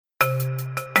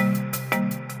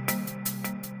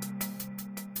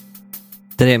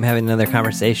Today I'm having another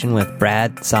conversation with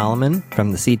Brad Solomon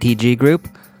from the CTG Group.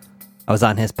 I was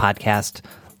on his podcast,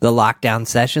 The Lockdown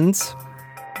Sessions,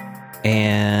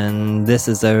 and this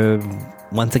is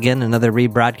once again another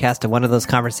rebroadcast of one of those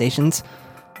conversations.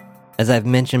 As I've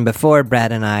mentioned before,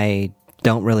 Brad and I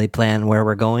don't really plan where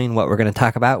we're going, what we're going to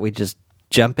talk about. We just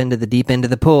jump into the deep end of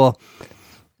the pool.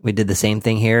 We did the same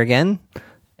thing here again,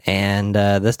 and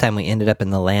this time we ended up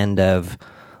in the land of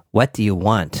what do you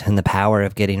want, and the power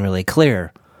of getting really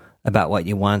clear about what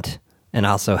you want, and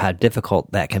also how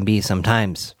difficult that can be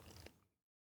sometimes.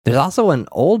 There's also an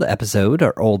older episode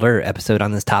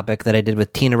on this topic that I did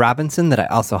with Tina Robinson that I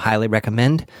also highly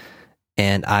recommend,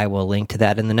 and I will link to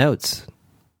that in the notes.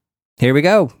 Here we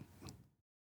go.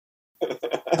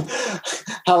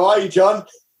 How are you, John?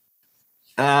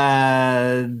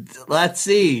 Let's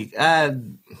see.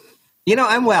 I'm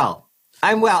well.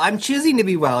 I'm choosing to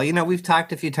be well. We've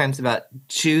talked a few times about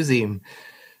choosing,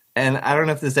 and I don't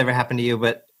know if this ever happened to you,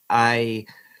 but I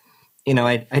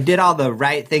did all the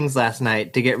right things last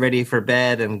night to get ready for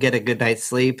bed and get a good night's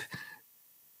sleep.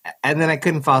 And then I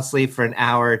couldn't fall asleep for an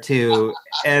hour or two.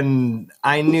 And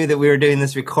I knew that we were doing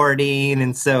this recording.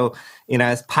 And so, I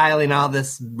was piling all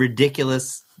this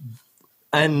ridiculous,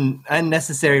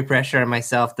 unnecessary pressure on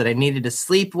myself that I needed to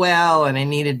sleep well and I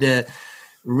needed to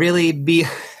really be...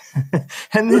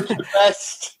 and then, the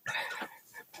best.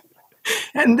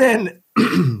 And then,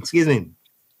 excuse me.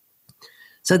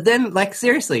 So then,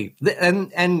 seriously,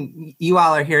 and you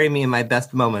all are hearing me in my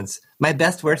best moments, my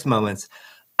best worst moments.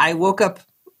 I woke up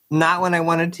not when I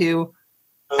wanted to,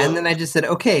 and then I just said,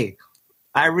 okay,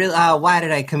 why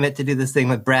did I commit to do this thing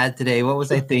with Brad today? What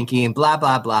was I thinking? Blah,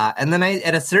 blah, blah. And then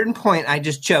at a certain point, I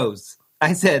just chose.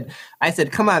 I said,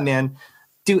 come on, man,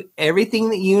 do everything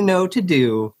that you know to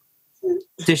do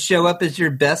to show up as your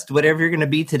best, whatever you're going to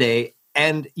be today.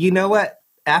 And you know what?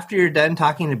 After you're done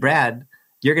talking to Brad,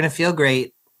 you're going to feel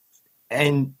great.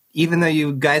 And even though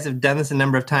you guys have done this a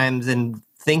number of times and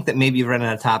think that maybe you've run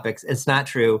out of topics, it's not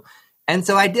true. And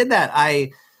so I did that.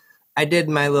 I did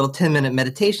my little 10-minute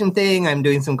meditation thing. I'm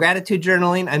doing some gratitude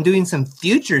journaling. I'm doing some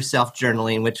future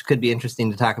self-journaling, which could be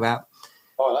interesting to talk about.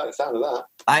 Oh, I like the sound of that.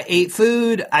 I ate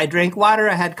food. I drank water.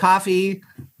 I had coffee.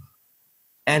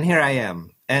 And here I am.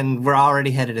 And we're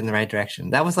already headed in the right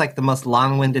direction. That was the most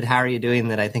long-winded how are you doing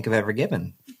that I think I've ever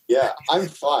given. Yeah, I'm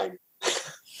fine.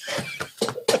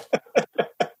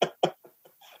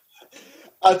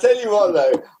 I'll tell you what,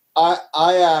 though. I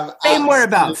am... Say more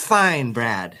about fine,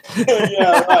 Brad.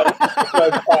 Yeah,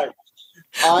 right. Fine.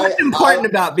 What's important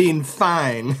about being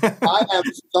fine? I am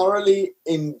thoroughly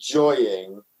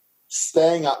enjoying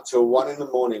staying up till 1 a.m.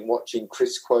 watching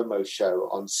Chris Cuomo's show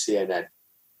on CNN.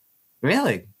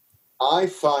 Really? I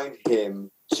find him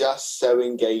just so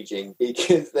engaging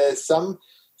because there's some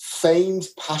feigned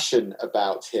passion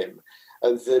about him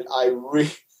that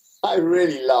I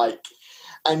really like.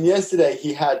 And yesterday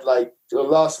he had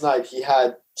last night he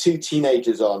had 2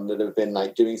 teenagers on that have been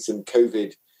doing some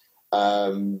COVID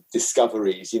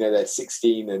discoveries. They're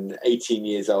 16 and 18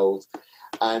 years old.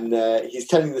 And he's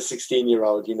telling the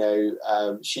 16-year-old,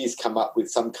 she's come up with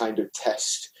some kind of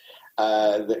test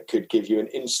that could give you an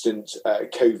instant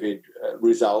COVID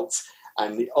result.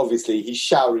 And obviously he's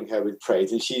showering her with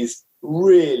praise. And she's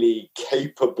really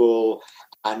capable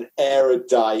and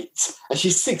erudite. And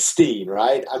she's 16,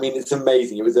 right? I mean, it's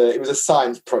amazing. It was a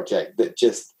science project that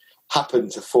just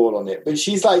happened to fall on it. But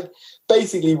she's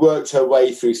basically worked her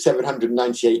way through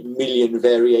 798 million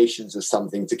variations of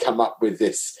something to come up with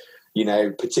this,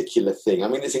 particular thing. I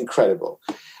mean, it's incredible.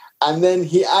 And then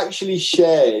he actually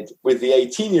shared with the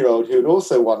 18-year-old who had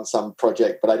also won some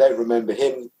project, but I don't remember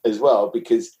him as well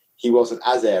because he wasn't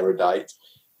as erudite.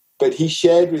 But he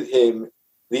shared with him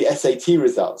the SAT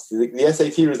results. The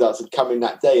SAT results had come in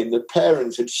that day, and the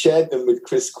parents had shared them with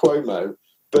Chris Cuomo,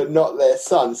 but not their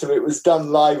son. So it was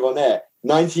done live on air.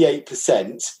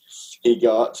 98% he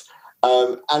got.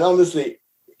 And honestly,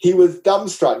 he was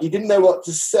dumbstruck. He didn't know what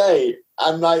to say.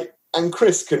 And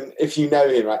Chris can, if you know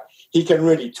him, right, he can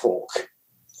really talk.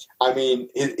 I mean,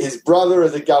 his brother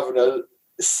as a governor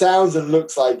sounds and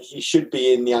looks like he should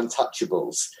be in the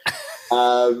Untouchables,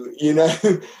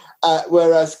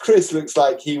 whereas Chris looks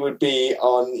like he would be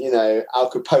on, Al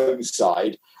Capone's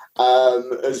side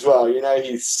as well.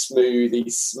 He's smooth,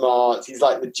 he's smart, he's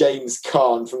like the James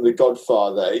Caan from The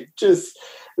Godfather.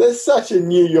 They're such a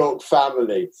New York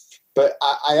family. But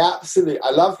I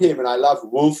love him, and I love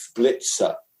Wolf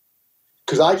Blitzer,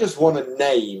 because I just want a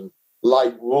name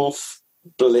like Wolf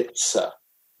Blitzer.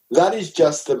 That is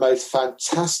just the most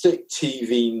fantastic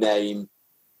TV name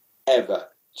ever.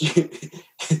 Do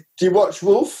you watch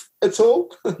Wolf at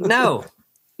all? No,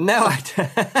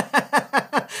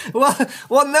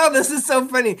 well, no, this is so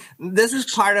funny. This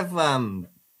is part of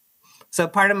so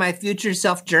part of my future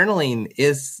self journaling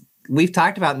is we've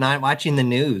talked about not watching the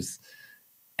news,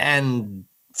 and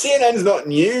CNN's not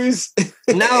news.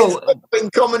 No, it's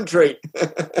commentary.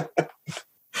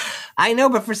 I know,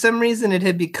 but for some reason it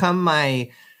had become my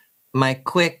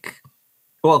quick.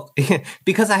 Well,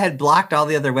 because I had blocked all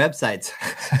the other websites.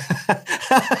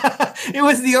 It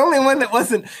was the only one that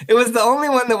wasn't. It was the only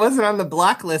one that wasn't on the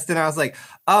block list, and I was like,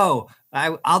 "Oh,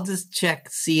 I'll just check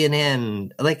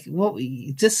CNN." Like, what?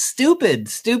 Just stupid.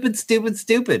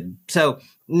 So,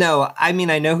 no, I mean,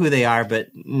 I know who they are, but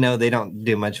no, they don't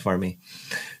do much for me.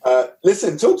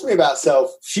 Listen, talk to me about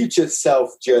future self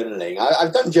journaling.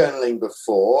 I've done journaling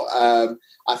before.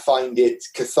 I find it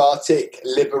cathartic,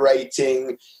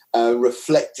 liberating.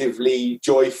 Reflectively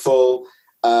joyful,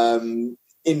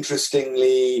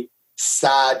 interestingly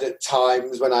sad at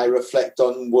times when I reflect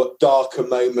on what darker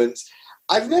moments.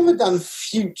 I've never done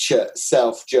future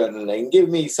self-journaling. Give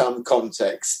me some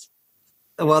context.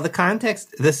 Well, the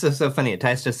context, this is so funny. It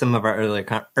ties to some of our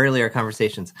earlier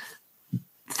conversations.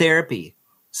 Therapy.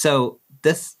 So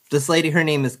this lady, her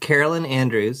name is Carolyn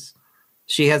Andrews.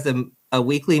 She has a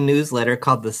weekly newsletter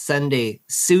called the Sunday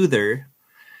Soother.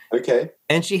 Okay.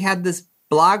 And she had this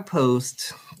blog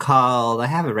post called, I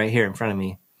have it right here in front of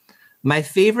me, My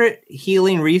Favorite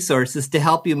Healing Resources to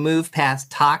Help You Move Past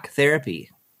Talk Therapy.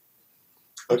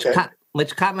 Okay.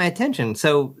 Which caught my attention.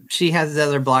 So she has this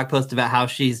other blog post about how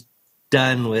she's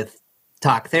done with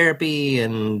talk therapy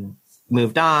and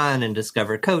moved on and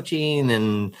discovered coaching.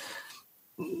 And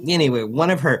anyway, one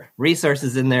of her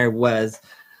resources in there was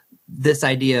this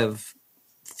idea of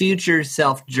future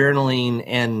self-journaling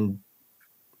and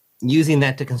using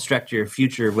that to construct your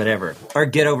future, whatever, or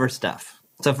get over stuff.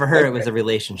 So for her, It was a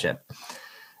relationship.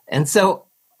 And so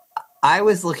I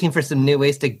was looking for some new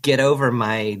ways to get over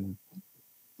my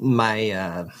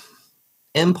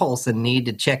impulse and need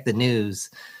to check the news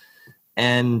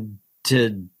and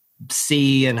to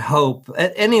see and hope.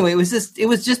 Anyway, it was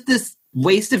just this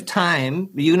waste of time.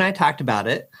 You and I talked about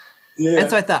it. Yeah.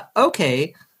 And so I thought,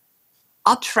 okay,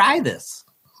 I'll try this.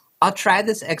 I'll try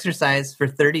this exercise for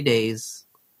 30 days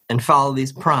and follow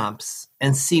these prompts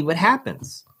and see what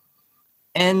happens.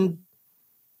 And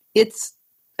it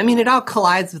all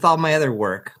collides with all my other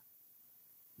work,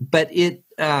 but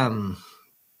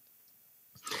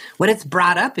what it's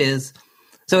brought up is,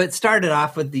 so it started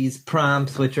off with these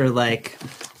prompts, which are like,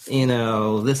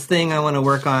 this thing I want to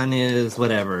work on is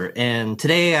whatever. And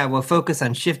today I will focus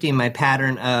on shifting my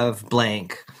pattern of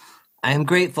blank. I am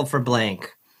grateful for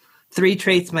blank. 3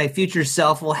 traits my future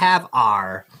self will have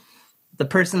are: the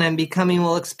person I'm becoming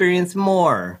will experience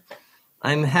more.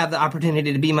 I have the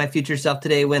opportunity to be my future self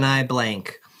today when I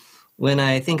blank. When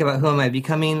I think about who am I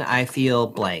becoming, I feel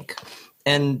blank.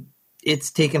 And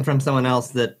it's taken from someone else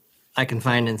that I can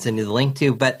find and send you the link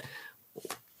to. But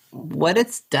what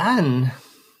it's done,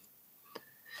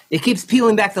 it keeps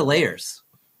peeling back the layers.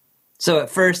 So at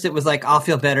first it was like, I'll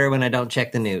feel better when I don't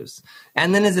check the news.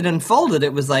 And then as it unfolded,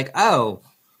 it was like, oh,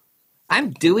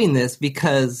 I'm doing this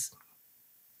because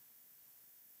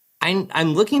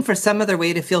I'm looking for some other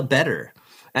way to feel better.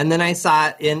 And then I saw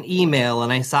it in email,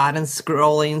 and I saw it in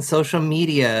scrolling social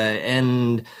media.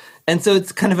 And so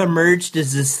it's kind of emerged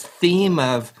as this theme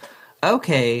of,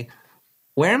 okay,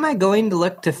 where am I going to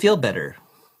look to feel better?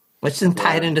 Which is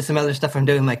tied into some other stuff I'm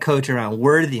doing with my coach around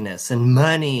worthiness and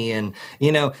money. And,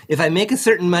 if I make a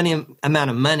certain amount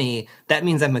of money, that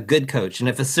means I'm a good coach. And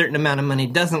if a certain amount of money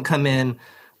doesn't come in,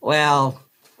 well,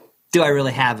 do I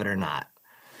really have it or not?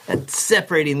 And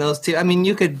separating those two, I mean,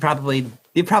 you probably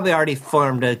already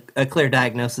formed a clear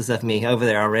diagnosis of me over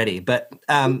there already, but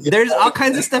there's all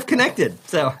kinds of stuff connected.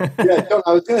 So yeah, John,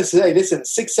 I was going to say, listen,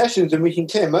 6 sessions and we can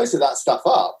clear most of that stuff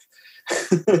up.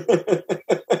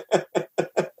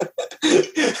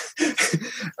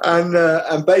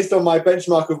 And based on my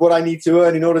benchmark of what I need to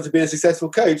earn in order to be a successful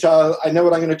coach, I know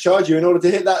what I'm going to charge you in order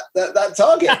to hit that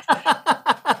target.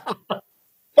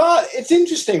 But it's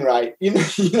interesting, right?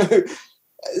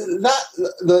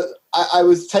 I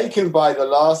was taken by the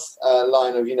last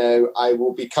line of, I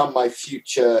will become my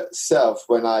future self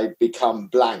when I become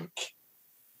blank.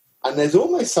 And there's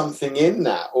almost something in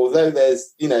that, although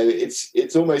there's,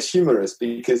 it's almost humorous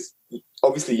because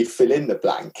obviously you fill in the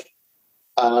blank.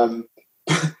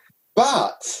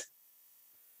 But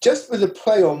just with a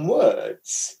play on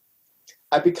words,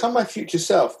 I become my future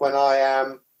self when I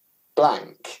am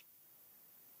blank.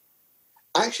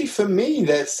 Actually, for me,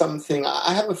 there's something.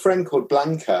 I have a friend called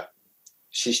Blanca.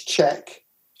 She's Czech.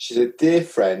 She's a dear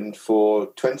friend for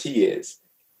 20 years.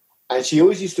 And she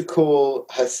always used to call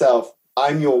herself,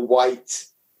 I'm your white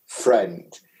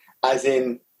friend. As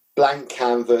in, blank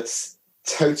canvas,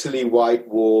 totally white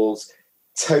walls,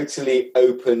 totally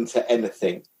open to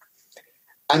anything.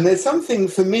 And there's something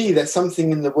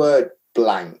in the word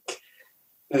blank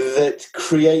that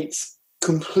creates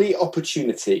complete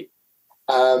opportunity.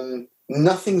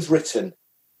 Nothing's written.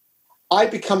 I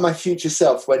become my future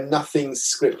self when nothing's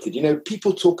scripted. You know,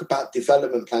 people talk about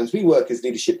development plans. We work as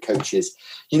leadership coaches.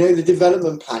 You know, the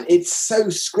development plan, it's so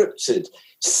scripted,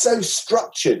 so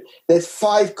structured. There's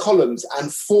 5 columns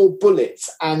and 4 bullets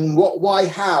and what, why,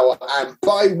 how, and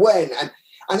by when.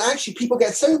 And actually people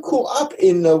get so caught up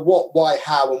in the what, why,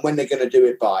 how, and when they're going to do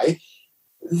it by,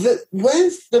 that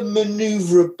where's the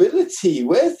maneuverability?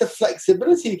 Where's the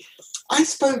flexibility? I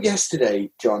spoke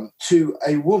yesterday, John, to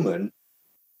a woman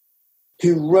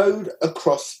who rowed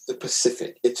across the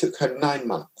Pacific. It took her 9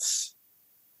 months.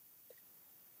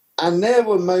 And there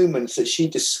were moments that she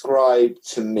described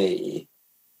to me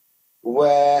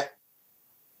where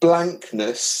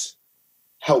blankness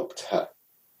helped her.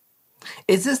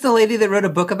 Is this the lady that wrote a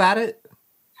book about it?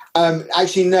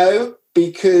 Actually, no,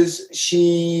 because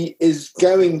she is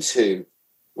going to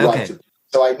write a book.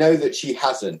 So I know that she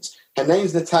hasn't. Her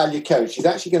name's Natalia Cohen. She's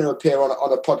actually going to appear on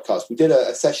a podcast. We did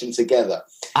a session together.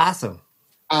 Awesome.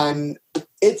 And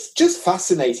it's just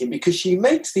fascinating because she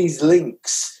makes these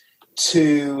links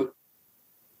to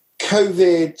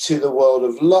COVID, to the world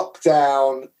of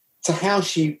lockdown, to how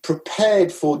she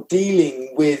prepared for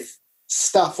dealing with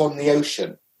stuff on the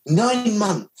ocean. 9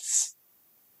 months.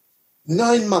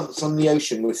 9 months on the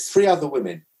ocean with 3 other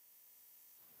women.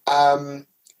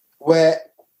 Where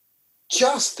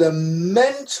just the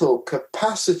mental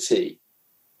capacity,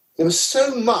 there was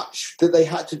so much that they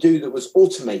had to do that was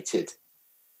automated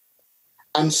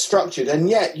and structured. And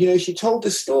yet, you know, she told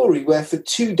the story where for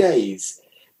 2 days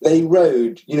they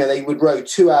rowed, you know, they would row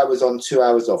 2 hours on, 2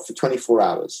 hours off for 24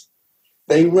 hours.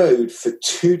 They rowed for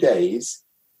 2 days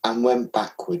and went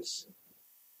backwards.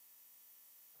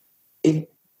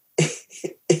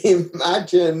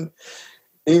 Imagine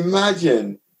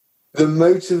the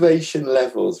motivation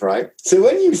levels, right? So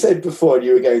when you said before,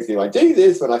 you were going through, I do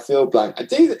this when I feel blank. I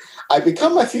do that. I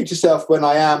become my future self when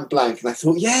I am blank. And I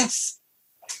thought, yes,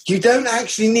 you don't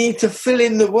actually need to fill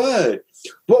in the word.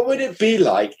 What would it be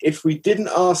like if we didn't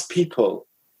ask people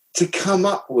to come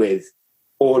up with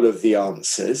all of the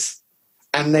answers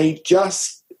and they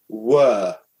just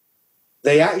were?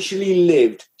 They actually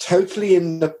lived totally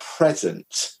in the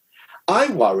present. I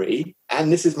worry,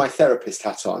 and this is my therapist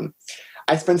hat on,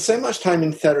 I spend so much time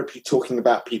in therapy talking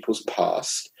about people's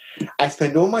past. I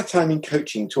spend all my time in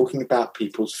coaching talking about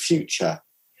people's future.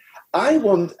 I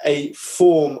want a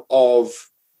form of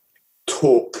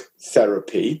talk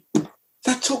therapy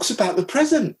that talks about the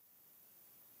present.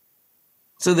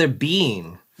 So they're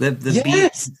being. Yes.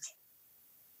 Being.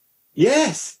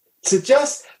 Yes. To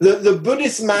just, the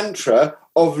Buddhist mantra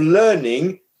of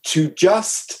learning to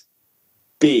just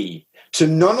be, to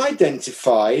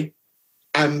non-identify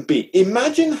and be.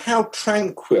 Imagine how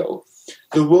tranquil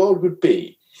the world would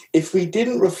be if we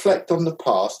didn't reflect on the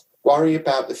past, worry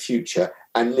about the future,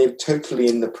 and live totally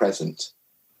in the present.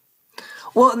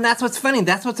 Well, and that's what's funny.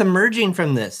 That's what's emerging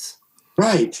from this.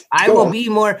 Right. I will be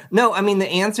more... No, I mean, the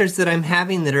answers that I'm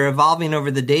having that are evolving over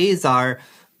the days are,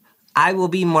 I will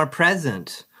be more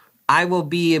present. I will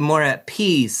be more at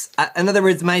peace. In other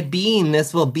words, my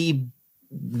beingness will be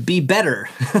better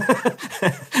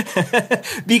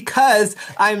because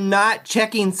I'm not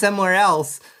checking somewhere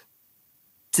else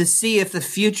to see if the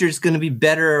future is going to be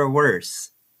better or worse.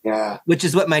 Yeah. Which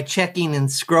is what my checking and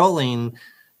scrolling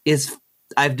is.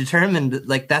 I've determined,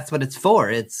 like, that's what it's for.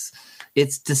 It's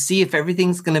to see if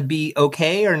everything's going to be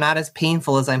okay or not as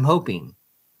painful as I'm hoping.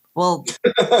 Well,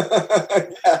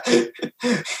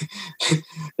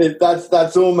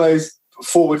 that's almost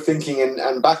forward thinking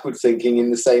and backward thinking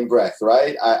in the same breath,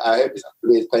 right? I hope it's not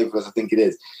really as painful as I think it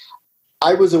is.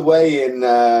 I was away on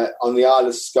the Isle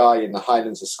of Skye in the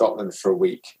Highlands of Scotland for a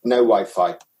week. No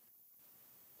Wi-Fi.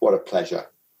 What a pleasure.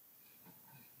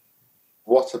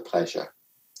 What a pleasure.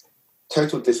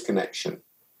 Total disconnection.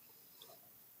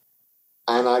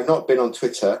 And I've not been on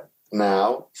Twitter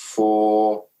now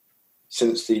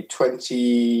since the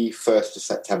 21st of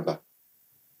September.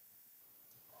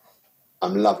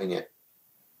 I'm loving it.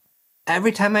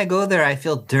 Every time I go there, I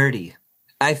feel dirty.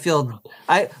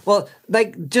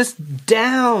 Just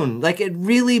down. Like, it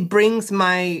really brings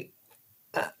my...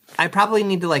 I probably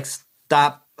need to, like,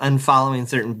 stop unfollowing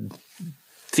certain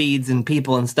feeds and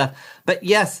people and stuff. But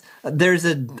yes,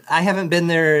 I haven't been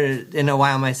there in a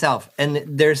while myself.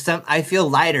 And I feel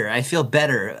lighter. I feel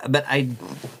better. But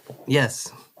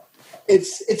yes.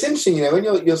 It's interesting, when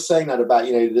you're saying that about,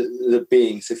 the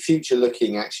being, so future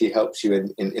looking actually helps you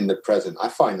in the present. I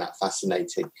find that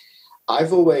fascinating.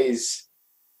 I've always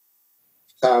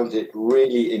found it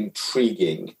really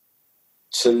intriguing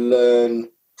to learn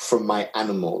from my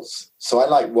animals. So I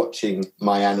like watching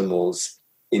my animals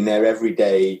in their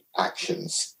everyday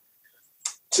actions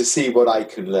to see what I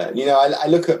can learn. I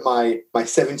look at my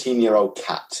 17-year-old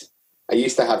cat. I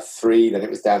used to have 3, then it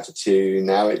was down to 2.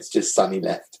 Now it's just Sonny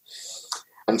left.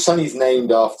 And Sonny's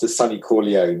named after Sonny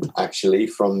Corleone, actually,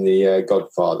 from The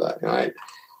Godfather, right?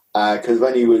 Because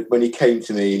when he came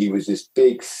to me, he was this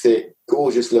big, thick,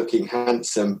 gorgeous-looking,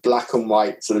 handsome, black and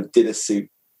white sort of dinner suit,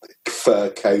 fur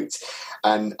coat,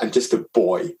 and just a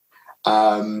boy.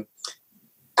 And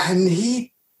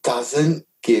he doesn't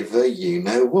give a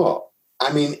you-know-what.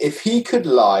 I mean, if he could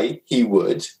lie, he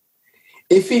would.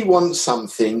 If he wants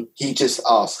something, he just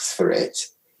asks for it.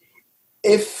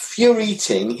 If you're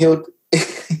eating, he'll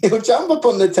jump up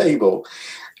on the table,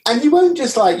 and he won't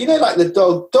just like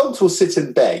the dogs will sit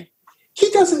and beg. He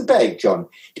doesn't beg, John.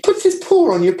 He puts his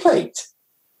paw on your plate,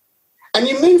 and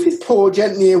you move his paw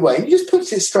gently away, and he just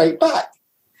puts it straight back.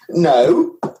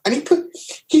 No, and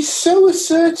he's so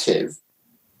assertive.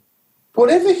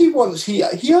 Whatever he wants, he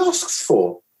asks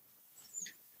for.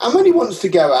 And when he wants to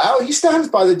go out, he stands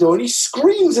by the door and he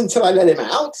screams until I let him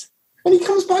out, and he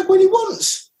comes back when he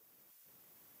wants.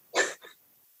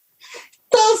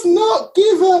 Does not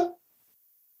give a...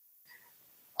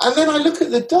 And then I look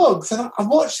at the dogs and I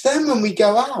watch them when we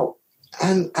go out,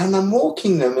 and I'm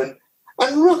walking them, and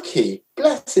Rocky,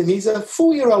 bless him, he's a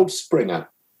 4-year-old Springer.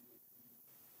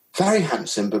 Very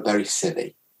handsome, but very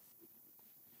silly.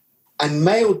 And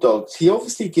male dogs, he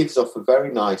obviously gives off a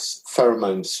very nice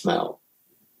pheromone smell,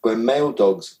 where male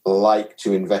dogs like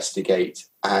to investigate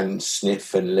and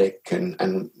sniff and lick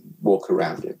and walk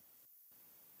around him.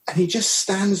 And he just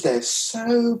stands there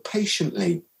so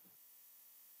patiently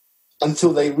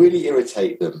until they really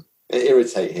irritate him.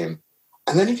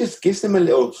 And then he just gives them a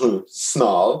little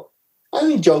snarl,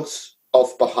 and he jogs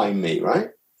off behind me, right?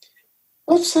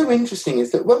 What's so interesting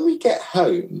is that when we get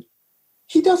home,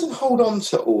 he doesn't hold on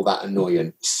to all that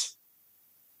annoyance.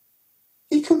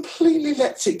 He completely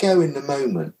lets it go in the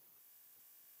moment.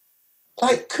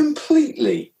 Like,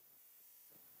 completely.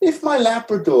 If my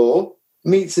Labrador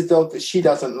meets a dog that she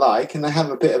doesn't like and they have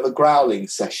a bit of a growling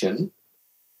session,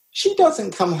 she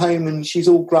doesn't come home and she's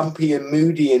all grumpy and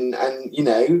moody and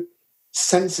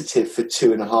sensitive for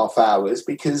 2.5 hours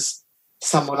because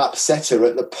someone upset her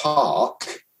at the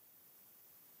park.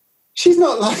 She's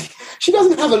not like, she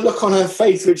doesn't have a look on her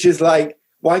face which is like,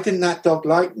 why didn't that dog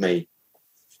like me?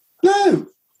 No.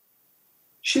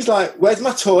 She's like, where's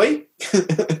my toy?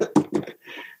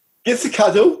 Gives a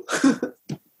cuddle.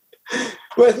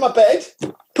 Where's my bed?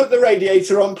 Put the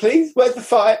radiator on, please. Where's the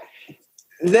fire?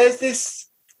 There's this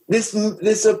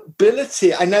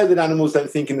ability. I know that animals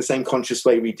don't think in the same conscious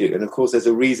way we do, and of course there's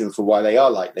a reason for why they are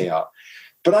like they are.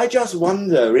 But I just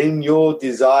wonder, in your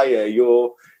desire,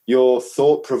 your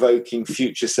thought-provoking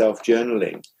future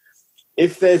self-journaling,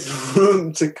 if there's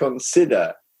room to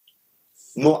consider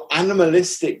more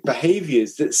animalistic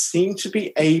behaviors that seem to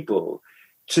be able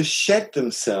to shed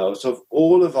themselves of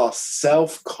all of our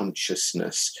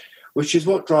self-consciousness, which is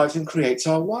what drives and creates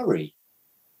our worry.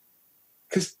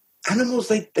 Because animals,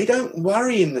 they don't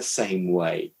worry in the same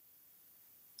way.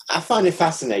 I find it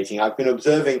fascinating. I've been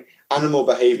observing animal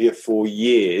behavior for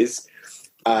years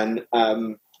and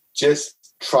just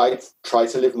try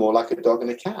to live more like a dog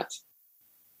and a cat.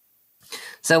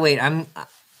 So wait,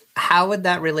 how would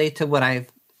that relate to what I'm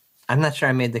not sure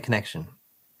I made the connection.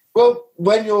 Well,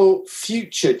 when you're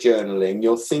future journaling,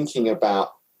 you're thinking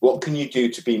about what can you do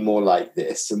to be more like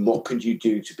this and what could you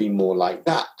do to be more like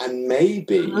that? And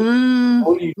maybe...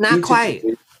 not quite.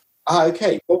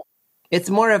 Okay. Well, it's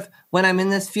more of when I'm in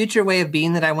this future way of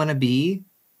being that I want to be,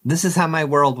 this is how my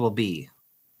world will be.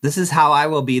 This is how I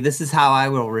will be. This is how I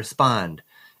will respond.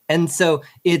 And so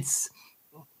it's...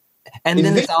 And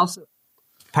then it's also...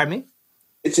 Pardon me?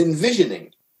 It's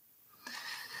envisioning.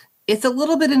 It's a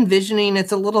little bit envisioning.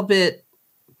 It's a little bit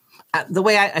the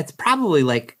way it's probably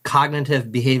like cognitive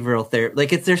behavioral therapy.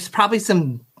 Like there's probably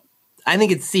some, I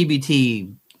think it's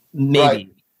CBT, maybe. Right.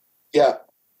 Yeah.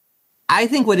 I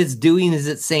think what it's doing is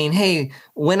it's saying, hey,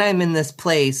 when I'm in this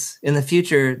place in the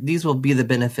future, these will be the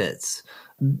benefits.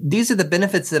 These are the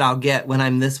benefits that I'll get when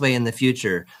I'm this way in the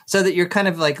future. So that you're kind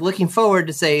of like looking forward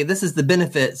to say, this is the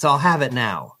benefit, so I'll have it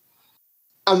now.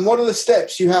 And what are the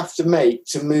steps you have to make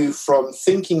to move from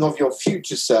thinking of your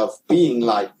future self being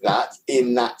like that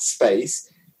in that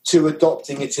space to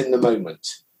adopting it in the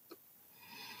moment?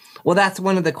 Well, that's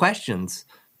one of the questions.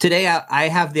 Today, I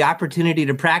have the opportunity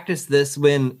to practice this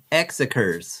when X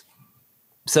occurs.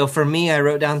 So for me, I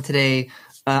wrote down today,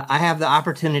 I have the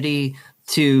opportunity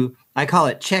to, I call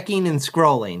it checking and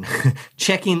scrolling,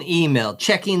 checking email,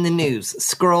 checking the news,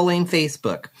 scrolling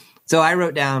Facebook. So I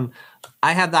wrote down,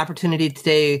 I have the opportunity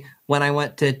today when I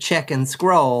went to check and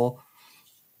scroll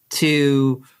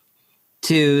to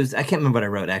I can't remember what I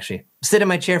wrote actually, sit in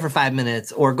my chair for 5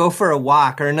 minutes or go for a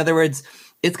walk. Or in other words,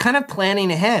 it's kind of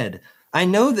planning ahead. I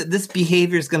know that this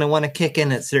behavior is going to want to kick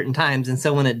in at certain times. And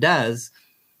so when it does,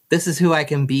 this is who I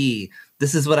can be.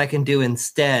 This is what I can do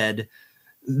instead.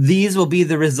 These will be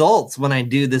the results when I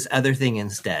do this other thing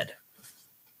instead.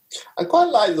 I quite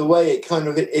like the way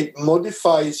it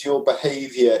modifies your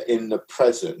behavior in the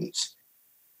present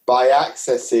by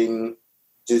accessing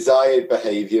desired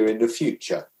behavior in the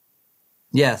future.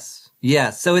 Yes.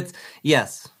 So it's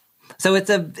yes. So it's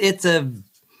a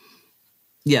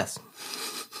yes.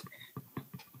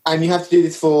 And you have to do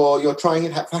this you're trying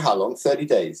it for how long? 30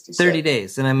 days? 30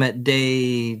 days. And I'm at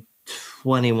day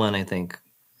 21, I think.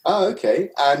 Oh, okay.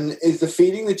 And is the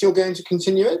feeling that you're going to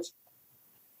continue it?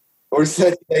 Or is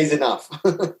 30 days enough?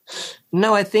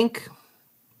 No, I think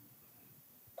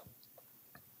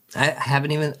I haven't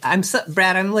even,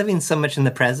 Brad, I'm living so much in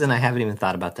the present. I haven't even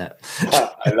thought about that.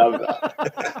 I love that.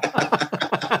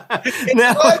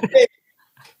 No.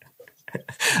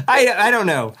 I don't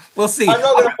know. We'll see. I'm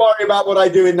not going to worry about what I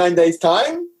do in 9 days'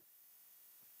 time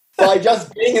by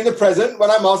just being in the present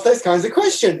when I'm asked those kinds of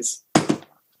questions.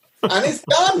 And it's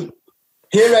done.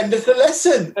 Here endeth the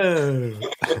lesson.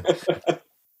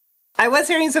 I was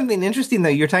hearing something interesting, though.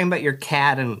 You're talking about your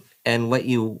cat and what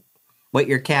your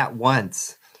cat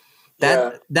wants.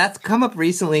 That's come up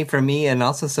recently for me and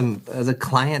also as a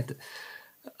client.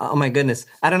 Oh, my goodness.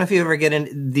 I don't know if you ever get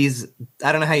in these.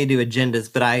 I don't know how you do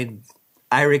agendas, but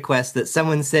I request that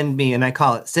someone send me, and I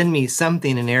call it, send me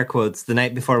something in air quotes the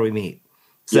night before we meet.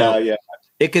 So yeah.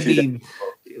 It could be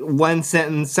one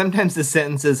sentence. Sometimes the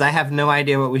sentence is, I have no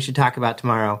idea what we should talk about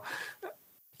tomorrow.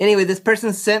 Anyway, this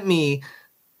person sent me,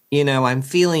 I'm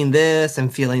feeling this, I'm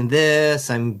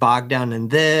bogged down in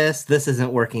this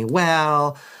isn't working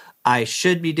well, I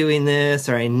should be doing this,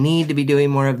 or I need to be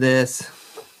doing more of this.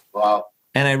 Wow.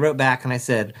 And I wrote back and I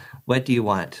said, what do you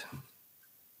want?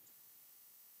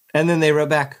 And then they wrote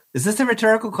back, is this a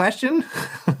rhetorical question?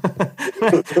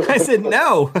 I said,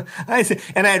 no.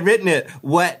 And I had written it,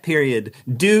 what period,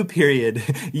 do period,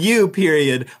 you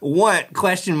period, want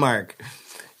question mark.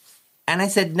 And I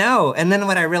said, no. And then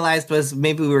what I realized was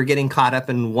maybe we were getting caught up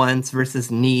in wants versus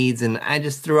needs. And I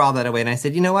just threw all that away. And I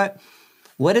said, you know what?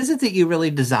 What is it that you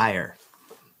really desire?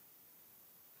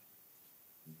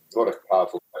 What a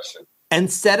powerful question.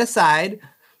 And set aside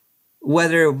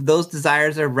whether those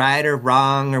desires are right or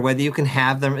wrong, or whether you can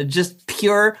have them. Just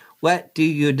pure, what do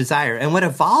you desire? And what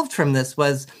evolved from this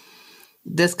was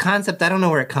this concept, I don't know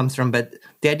where it comes from, but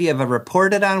the idea of a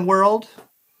reported on world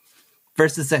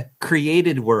versus a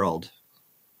created world.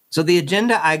 So the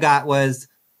agenda I got was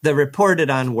the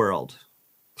reported on world.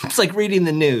 It's like reading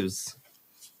the news.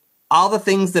 All the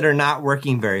things that are not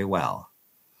working very well.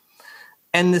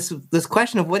 And this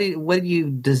question of what do you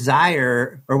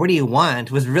desire or what do you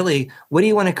want was really, what do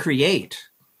you want to create?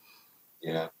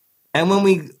 Yeah. And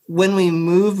it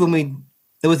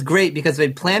was great because we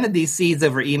planted these seeds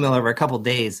over email over a couple of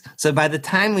days. So by the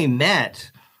time we met,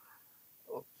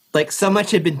 like so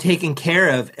much had been taken care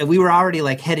of and we were already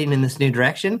like heading in this new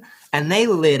direction, and they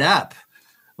lit up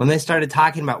when they started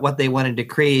talking about what they wanted to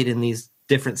create in these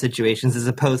different situations as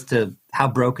opposed to how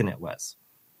broken it was.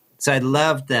 So I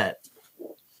loved that.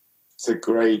 It's a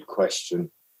great question.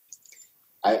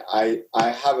 I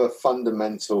have a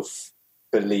fundamental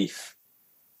belief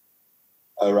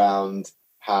around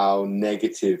how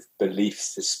negative belief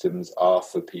systems are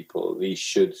for people. These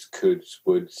shoulds, coulds,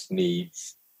 woulds,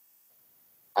 needs.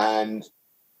 And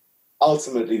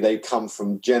ultimately they come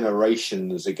from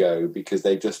generations ago because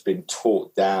they've just been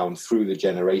taught down through the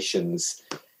generations.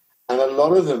 And a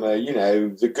lot of them are,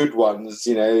 the good ones,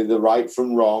 the right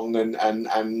from wrong and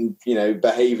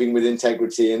behaving with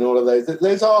integrity and all of those.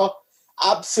 Those are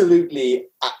absolutely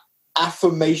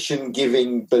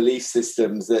affirmation-giving belief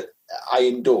systems that I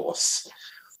endorse.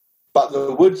 But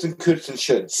the woulds and coulds and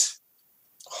shoulds.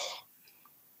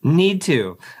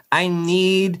 I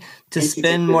need to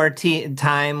spend more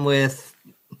time with,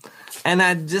 and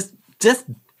I just,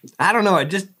 I don't know, I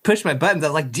just push my buttons. I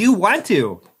was like, do you want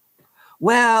to?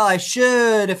 Well, I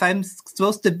should if I'm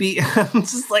supposed to be. I'm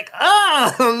just like,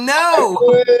 oh, no. I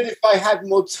would if I had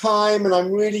more time, and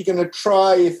I'm really going to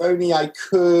try if only I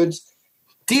could.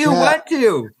 Do you want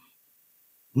to?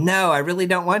 No, I really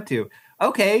don't want to.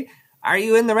 Okay, are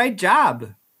you in the right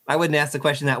job? I wouldn't ask the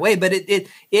question that way, but it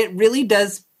really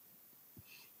does.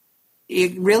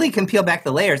 It really can peel back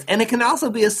the layers, and it can also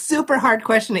be a super hard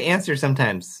question to answer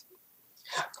sometimes.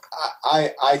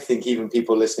 I think even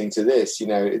people listening to this,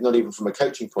 not even from a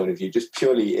coaching point of view, just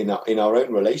purely in our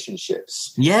own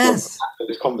relationships. Yes.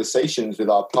 Those conversations with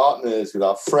our partners, with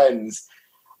our friends.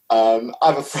 I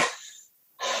have a friend,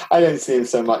 I don't see him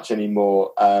so much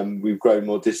anymore. We've grown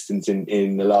more distant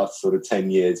in the last sort of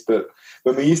 10 years. But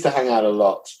when we used to hang out a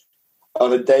lot,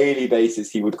 on a daily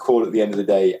basis, he would call at the end of the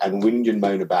day and whinge and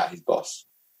moan about his boss.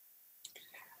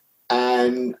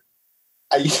 And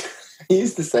I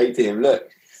used to say to him, look,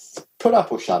 put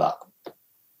up or shut up.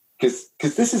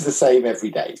 Because this is the same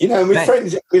every day. With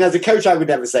friends, as a coach, I would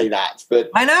never say that. But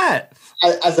why not?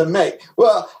 As a mate,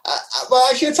 well,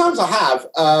 actually, at times I have.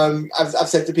 I've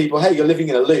said to people, "Hey, you're living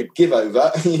in a loop. Give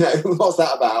over." What's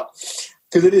that about?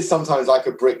 Because it is sometimes like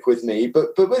a brick with me.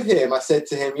 But with him, I said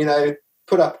to him,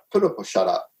 put up or shut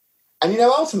up. And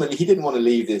ultimately, he didn't want to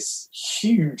leave this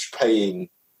huge paying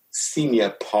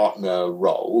senior partner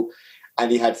role. And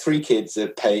he had 3 kids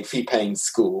at fee-paying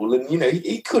school, and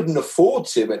he couldn't afford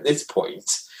to at this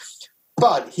point.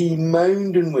 But he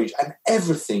moaned and wished, and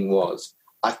everything was,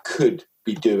 I could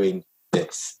be doing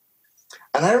this.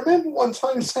 And I remember one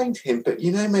time saying to him, but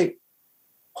mate,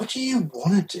 what do you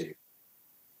want to do?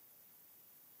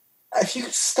 If you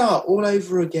could start all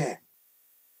over again,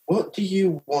 what do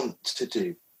you want to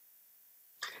do?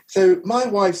 So my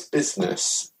wife's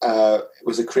business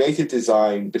was a creative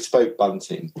design, bespoke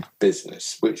bunting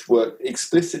business, which worked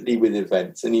explicitly with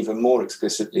events and even more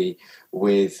explicitly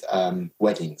with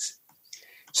weddings.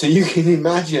 So you can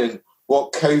imagine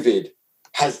what COVID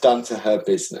has done to her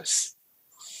business.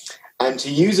 And to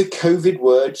use a COVID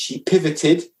word, she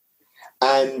pivoted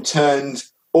and turned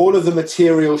all of the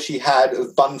material she had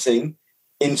of bunting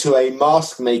into a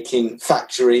mask-making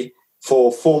factory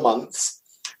for 4 months,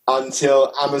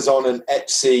 until Amazon and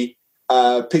Etsy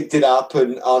picked it up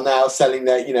and are now selling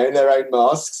their own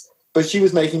masks. But she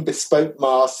was making bespoke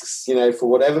masks, for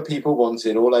whatever people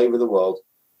wanted all over the world.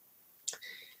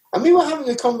 And we were having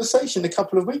a conversation a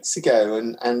couple of weeks ago,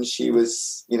 and she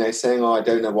was, saying, I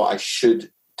don't know what I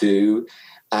should do.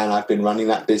 And I've been running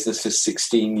that business for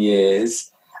 16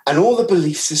 years. And all the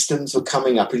belief systems were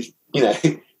coming up.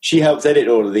 And, she helps edit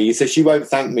all of these, so she won't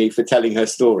thank me for telling her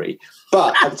story.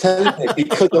 But I'm telling you,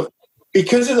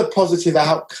 because of the positive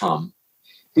outcome,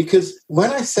 because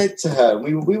when I said to her,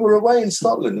 we were away in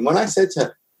Scotland, and when I said to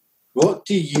her, what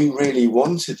do you really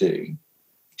want to do?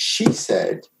 She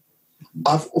said,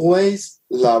 I've always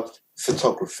loved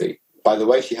photography. By the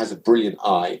way, she has a brilliant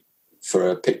eye for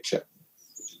a picture.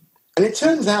 And it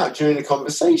turns out during the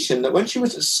conversation that when she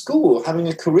was at school having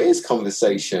a careers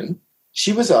conversation,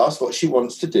 she was asked what she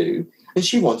wants to do, and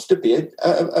she wants to be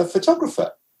a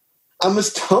photographer, and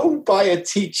was told by a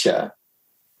teacher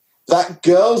that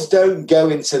girls don't go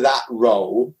into that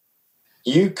role.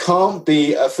 You can't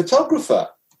be a photographer.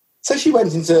 So she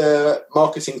went into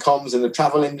marketing comms in the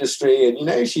travel industry,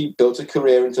 and, she built a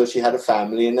career until she had a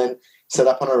family and then set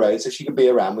up on her own so she could be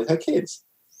around with her kids.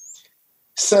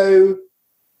 So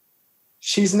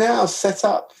she's now set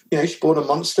up, she bought a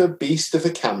monster beast of a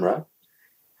camera,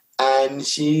 and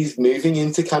she's moving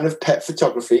into kind of pet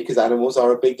photography because animals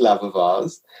are a big love of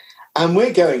ours. And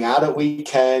we're going out at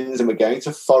weekends, and we're going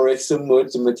to forests and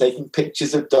woods, and we're taking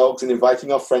pictures of dogs and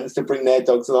inviting our friends to bring their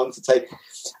dogs along to take.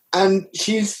 And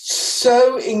she's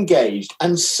so engaged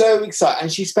and so excited.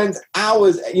 And she spends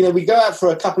hours, we go out for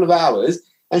a couple of hours,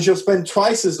 and she'll spend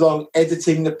twice as long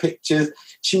editing the pictures.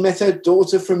 She met her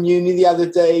daughter from uni the other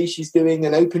day. She's doing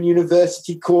an open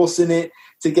university course in it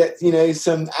to get,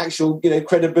 some actual,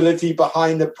 credibility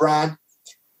behind the brand.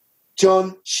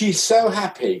 John, she's so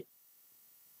happy.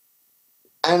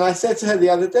 And I said to her the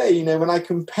other day, when I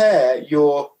compare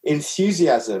your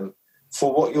enthusiasm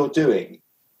for what you're doing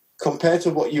compared to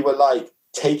what you were like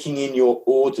taking in your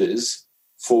orders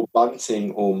for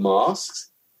bunting or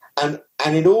masks, and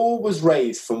it all was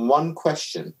raised from one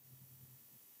question: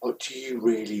 what do you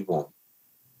really want?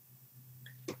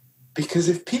 Because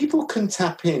if people can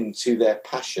tap into their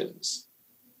passions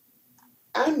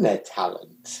and their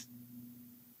talent,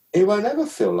 it won't ever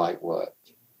feel like work.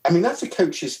 I mean, that's a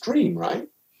coach's dream, right?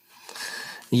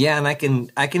 Yeah, and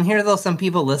I can hear some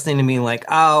people listening to me like,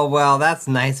 oh, well, that's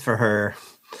nice for her.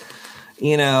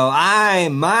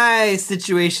 My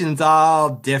situation's all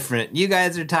different. You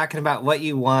guys are talking about what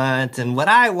you want and what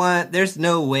I want. There's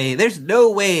no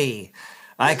way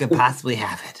I could possibly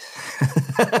have it.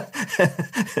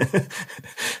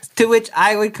 To which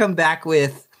I would come back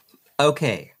with,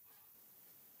 okay,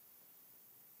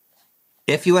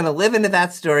 if you want to live into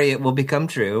that story, it will become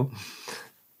true.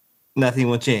 nothing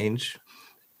will change.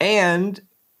 And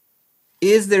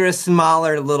is there a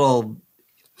smaller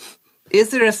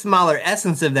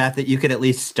essence of that you could at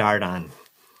least start on?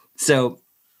 So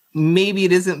maybe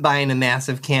it isn't buying a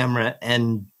massive camera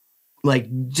and like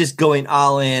just going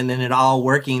all in and it all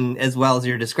working as well as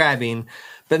you're describing,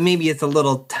 but maybe it's a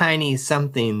little tiny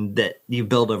something that you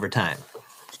build over time.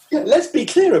 Yeah, let's be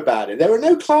clear about it. There are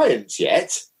no clients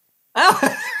yet.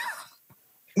 Oh.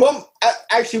 One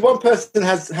person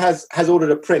has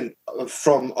ordered a print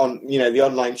from the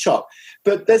online shop,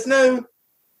 but there's not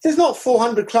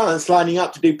 400 clients lining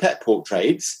up to do pet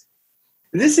portraits.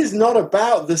 This is not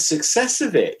about the success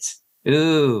of it.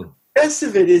 Ooh. The success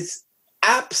of it is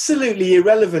absolutely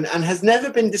irrelevant and has never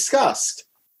been discussed.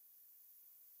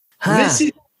 This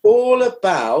is all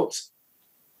about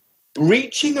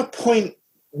reaching a point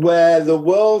where the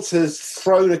world has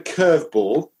thrown a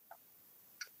curveball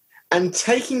and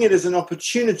taking it as an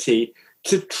opportunity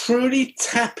to truly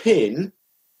tap in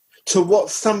to what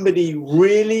somebody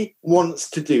really wants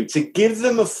to do, to give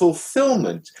them a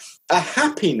fulfillment, a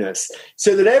happiness,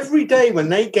 so that every day when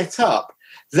they get up,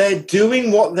 they're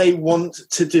doing what they want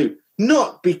to do,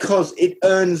 not because it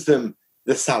earns them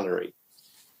the salary,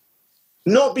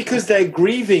 not because they're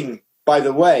grieving, by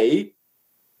the way,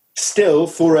 still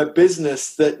for a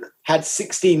business that had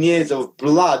 16 years of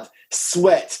blood,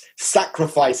 sweat,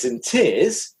 sacrifice and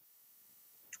tears,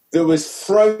 that was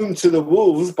thrown to the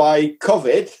wolves by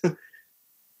COVID.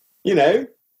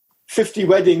 50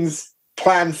 weddings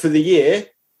planned for the year,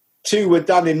 2 were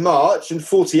done in March and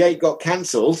 48 got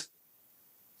cancelled.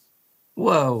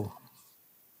 Whoa.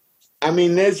 I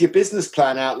mean, there's your business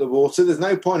plan out the water. There's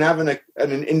no point having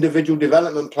an individual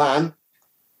development plan,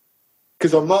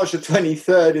 because on March the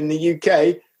 23rd in the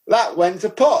UK, that went to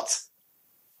pot.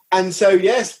 And so,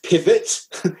 yes, pivot,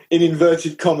 in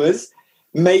inverted commas,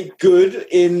 make good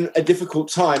in a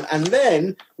difficult time. And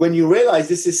then when you realize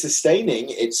this is sustaining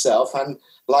itself and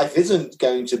life isn't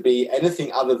going to be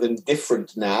anything other than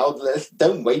different now,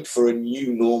 don't wait for a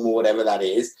new normal, whatever that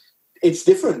is. It's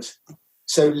different.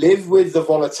 So live with the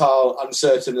volatile,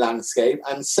 uncertain landscape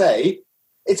and say,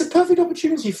 it's a perfect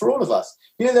opportunity for all of us.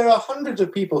 There are hundreds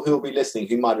of people who will be listening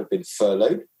who might have been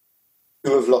furloughed,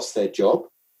 who have lost their job,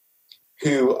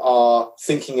 who are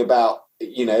thinking about,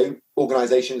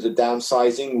 organizations are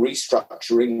downsizing,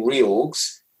 restructuring,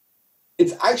 reorgs.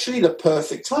 It's actually the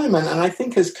perfect time. And I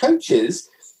think as coaches,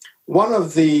 one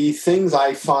of the things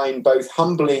I find both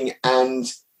humbling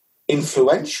and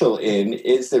influential in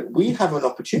is that we have an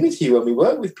opportunity when we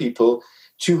work with people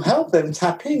to help them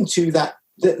tap into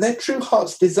their true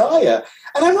heart's desire.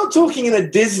 And I'm not talking in a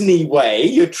Disney way,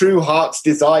 your true heart's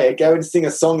desire, go and sing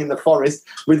a song in the forest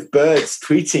with birds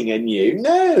tweeting at you.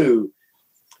 No.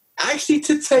 Actually,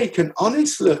 to take an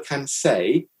honest look and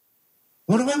say,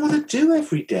 what do I want to do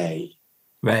every day?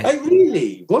 Right.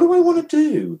 What do I want to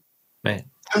do? Right.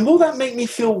 And will that make me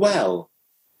feel well?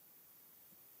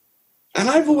 And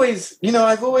I've always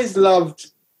loved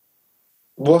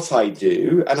what I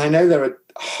do. And I know there are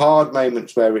hard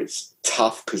moments where it's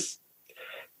tough because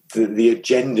the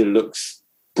agenda looks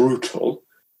brutal.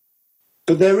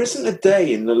 But there isn't a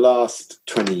day in the last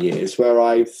 20 years where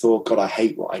I thought, God, I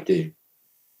hate what I do.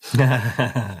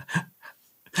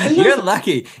 You're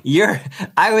lucky.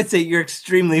 I would say you're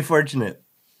extremely fortunate.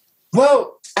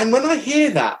 Well, and when I hear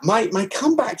that, my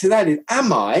comeback to that is,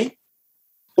 am I,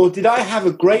 or did I have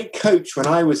a great coach when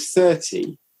I was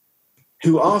 30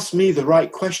 who asked me the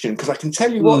right question? Because I can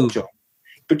tell you what, John,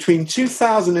 between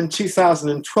 2000 and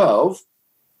 2012,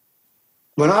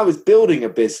 when I was building a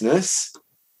business,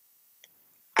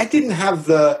 I didn't have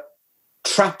the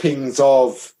trappings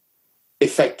of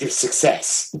effective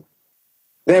success.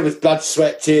 There was blood,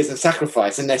 sweat, tears, and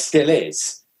sacrifice, and there still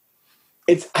is.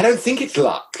 I don't think it's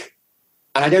luck,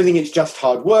 and I don't think it's just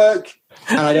hard work,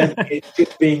 and I don't think it's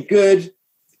just being good.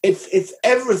 It's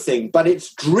everything, but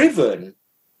it's driven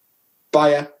by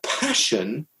a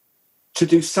passion to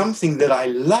do something that I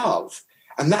love,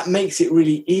 and that makes it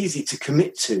really easy to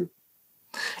commit to.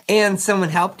 And someone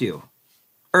helped you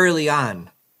early on.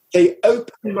 They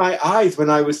opened my eyes when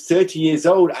I was 30 years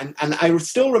old, and I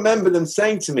still remember them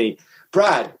saying to me,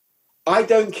 Brad, I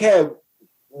don't care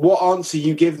what answer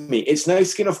you give me. It's no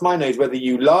skin off my nose whether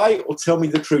you lie or tell me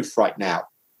the truth right now.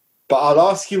 But I'll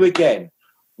ask you again,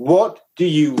 what do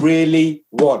you really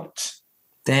want?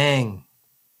 Dang.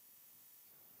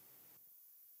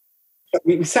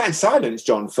 We sat in silence,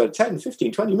 John, for 10,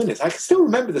 15, 20 minutes. I can still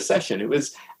remember the session. It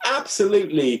was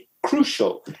absolutely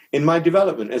crucial in my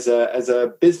development as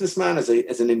a businessman, as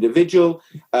an individual,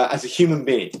 as a human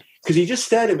being. Because he just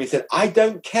stared at me and said, I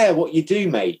don't care what you do,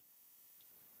 mate.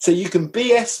 So you can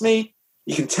BS me,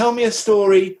 you can tell me a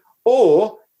story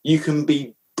or you can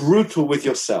be brutal with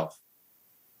yourself.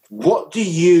 What do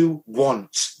you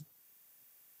want?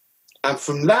 And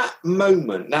from that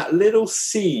moment, that little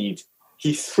seed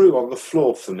he threw on the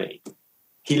floor for me,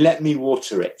 he let me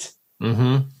water it.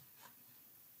 Mm-hmm.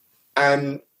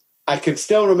 And I can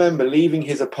still remember leaving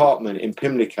his apartment in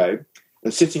Pimlico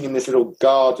and sitting in this little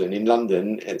garden in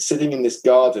London, sitting in this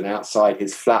garden outside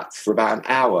his flat for about an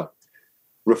hour,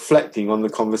 reflecting on the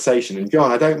conversation. And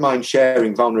John, I don't mind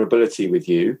sharing vulnerability with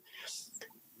you.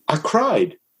 I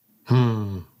cried.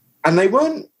 And they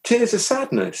weren't tears of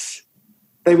sadness.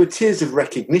 They were tears of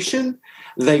recognition.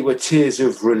 They were tears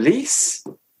of release.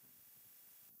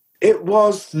 It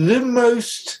was the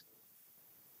most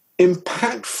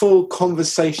impactful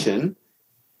conversation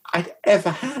I'd ever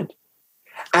had.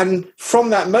 And from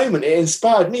that moment, it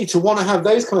inspired me to want to have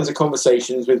those kinds of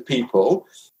conversations with people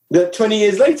that 20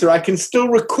 years later, I can still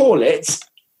recall it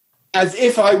as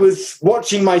if I was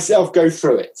watching myself go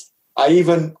through it. I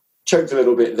even choked a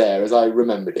little bit there as I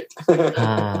remembered it.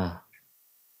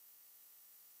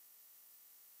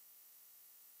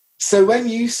 So when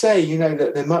you say,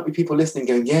 that there might be people listening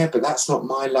going, yeah, but that's not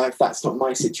my life, that's not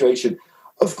my situation.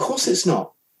 Of course it's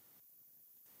not.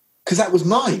 Because that was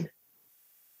mine.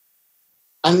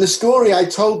 And the story I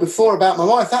told before about my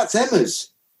wife, that's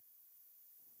Emma's.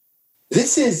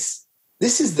 This is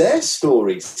their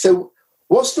story. So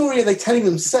what story are they telling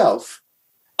themselves?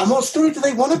 And what story do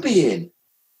they want to be in?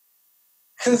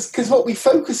 Because what we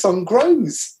focus on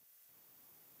grows.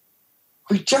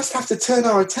 We just have to turn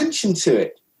our attention to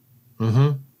it. Mm-hmm.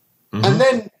 Mm-hmm. And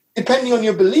then, depending on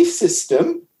your belief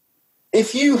system,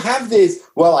 if you have this,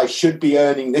 well, I should be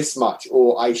earning this much,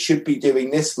 or I should be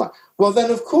doing this much, well, then,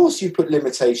 of course, you put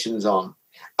limitations on.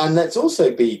 And let's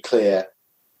also be clear,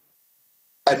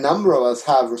 a number of us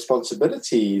have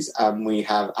responsibilities, and we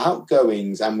have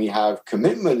outgoings, and we have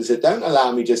commitments that don't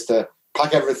allow me just to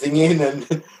pack everything in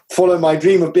and follow my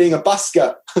dream of being a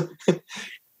busker.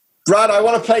 Brad, I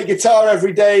want to play guitar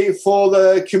every day for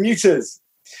the commuters.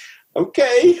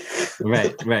 Okay.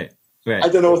 Right. I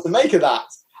don't know what to make of that.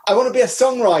 I want to be a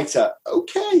songwriter.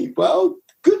 Okay, well,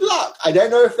 good luck. I don't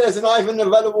know if there's an Ivan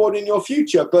Novel Award in your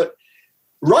future, but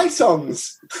write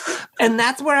songs. And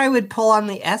that's where I would pull on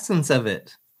the essence of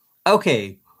it.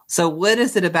 Okay, so what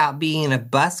is it about being a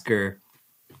busker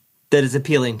that is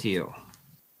appealing to you?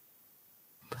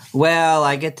 Well,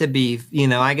 I get to be,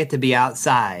 I get to be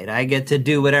outside. I get to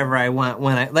do whatever I want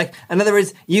when I like. In other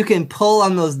words, you can pull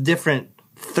on those different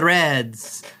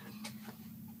threads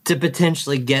to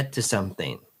potentially get to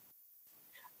something.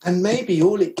 And maybe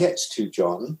all it gets to,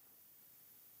 John,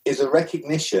 is a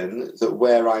recognition that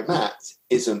where I'm at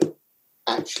isn't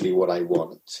actually what I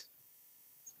want.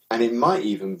 And it might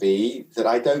even be that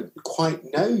I don't quite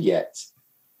know yet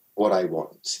what I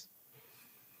want.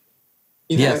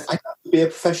 Yes. I could be a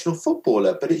professional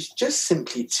footballer, but it's just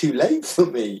simply too late for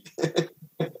me.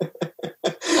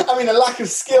 I mean, a lack of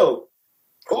skill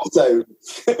also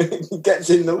gets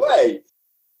in the way.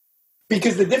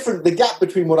 Because the gap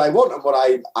between what I want and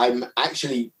what I'm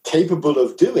actually capable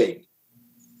of doing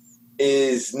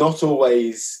is not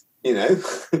always,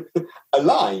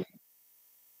 aligned.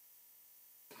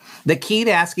 The key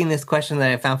to asking this question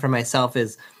that I found for myself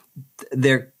is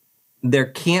there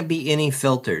can't be any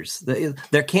filters.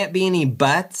 There can't be any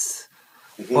buts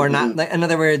or not. In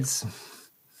other words,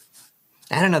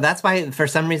 I don't know. That's why, for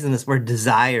some reason, this word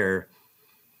desire,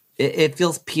 it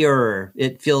feels purer.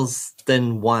 It feels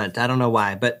than want. I don't know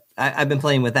why, but I've been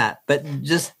playing with that. But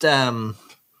just,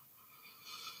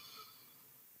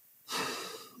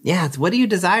 it's what do you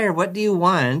desire? What do you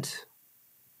want?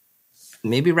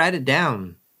 Maybe write it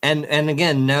down. And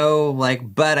again, no,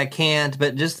 but I can't.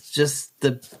 But just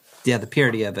the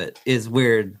purity of it is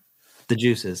weird. The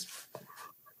juices.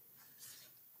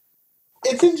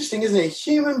 It's interesting, isn't it?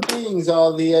 Human beings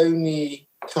are the only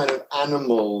kind of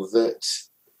animal that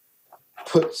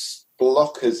puts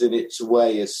blockers in its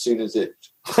way as soon as it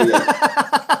creates.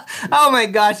 Oh my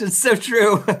gosh, it's so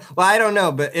true. Well, I don't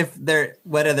know, but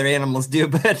what other animals do,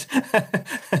 but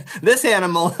this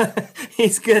animal,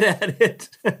 he's good at it.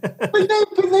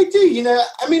 but they do,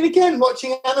 I mean, again,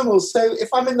 watching animals. So if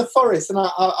I'm in the forest and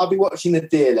I'll be watching the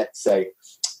deer, let's say,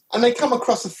 and they come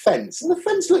across a fence, and the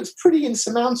fence looks pretty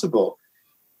insurmountable,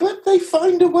 but they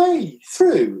find a way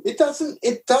through. It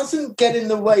doesn't get in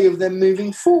the way of them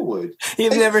moving forward.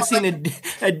 You've never seen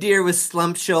a deer with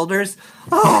slumped shoulders?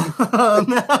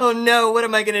 Oh, no, what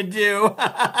am I going to do?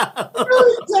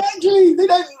 No, exactly. They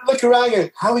don't look around and go,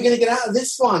 how are we going to get out of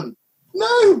this one?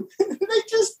 No, they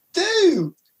just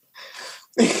do.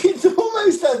 It's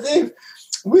almost as if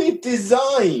we're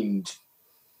designed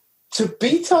to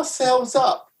beat ourselves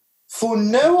up for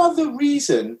no other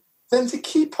reason than to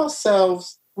keep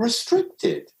ourselves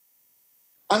restricted.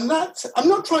 And that, I'm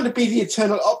not trying to be the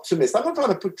eternal optimist. I'm not trying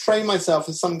to portray myself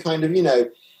as some kind of,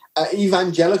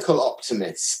 evangelical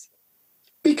optimist.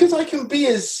 Because I can be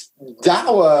as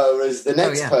dour as the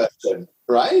next person,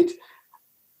 right?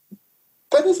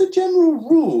 But as a general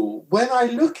rule, when I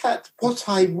look at what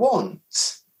I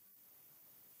want,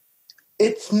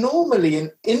 it's normally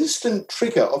an instant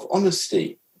trigger of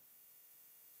honesty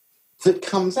that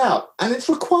comes out. And it's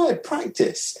required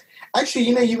practice. Actually,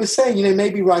 you were saying,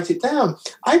 maybe write it down.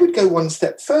 I would go one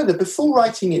step further. Before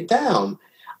writing it down,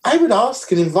 I would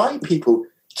ask and invite people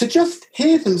to just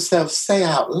hear themselves say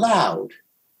out loud,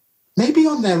 maybe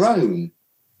on their own.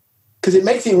 Because it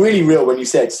makes it really real when you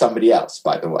say it to somebody else,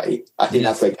 by the way. I think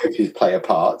that's where coaches play a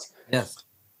part. Yes.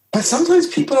 But sometimes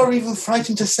people are even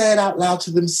frightened to say it out loud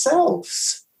to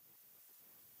themselves.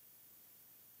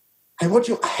 And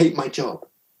I hate my job.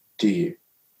 Do you?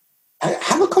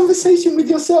 Have a conversation with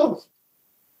yourself.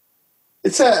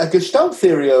 It's a Gestalt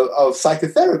theory of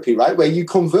psychotherapy, right? Where you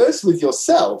converse with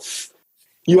yourself.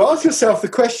 You ask yourself the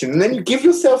question and then you give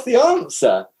yourself the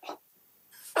answer.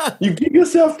 You give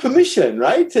yourself permission,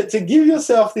 right? To give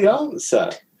yourself the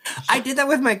answer. I did that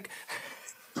with my...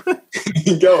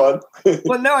 Go on.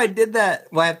 Well, no, I did that.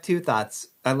 Well, I have two thoughts.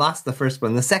 I lost the first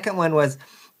one. The second one was,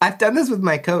 I've done this with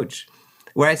my coach,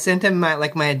 where I sent him my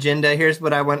agenda. Here's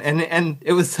what I want, and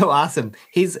it was so awesome.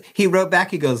 He wrote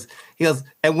back. He goes,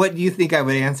 and what do you think I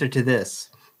would answer to this?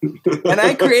 And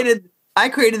I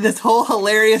created this whole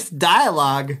hilarious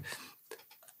dialogue.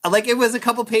 Like, it was a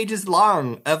couple pages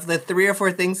long of the 3 or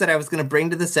 4 things that I was going to bring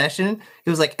to the session. It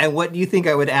was like, and what do you think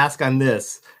I would ask on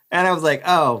this? And I was like,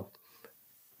 oh.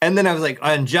 And then I was like,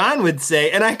 and John would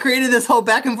say, and I created this whole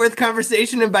back and forth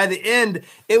conversation. And by the end,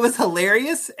 it was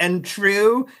hilarious and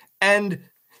true and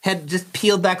had just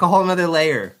peeled back a whole nother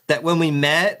layer that when we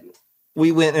met,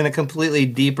 we went in a completely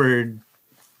deeper,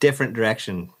 different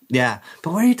direction. Yeah.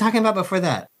 But what are you talking about before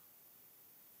that?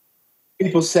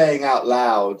 People saying out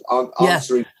loud,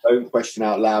 answering their own question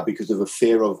out loud because of a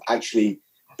fear of actually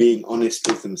being honest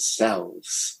with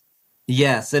themselves.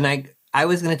 Yes, and I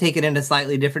was going to take it in a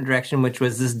slightly different direction, which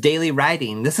was this daily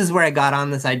writing. This is where I got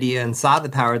on this idea and saw the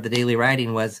power of the daily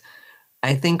writing was,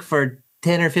 I think for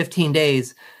 10 or 15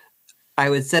 days,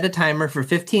 I would set a timer for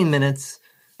 15 minutes.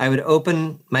 I would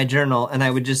open my journal and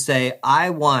I would just say, I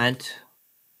want,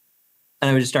 and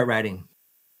I would just start writing.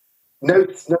 No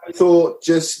thought,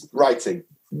 just writing.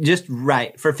 Just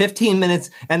write for 15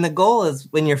 minutes. And the goal is,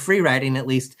 when you're free writing, at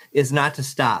least, is not to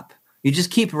stop. You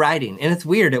just keep writing. And it's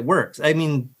weird. It works. I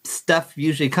mean, stuff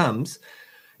usually comes.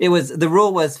 The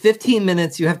rule was 15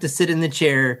 minutes. You have to sit in the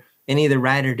chair and either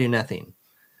write or do nothing.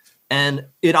 And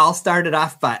it all started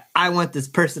off by, I want this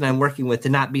person I'm working with to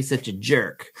not be such a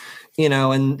jerk,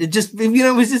 and it just, and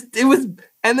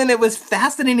then it was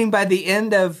fascinating by the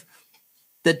end of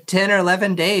the 10 or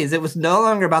 11 days. It was no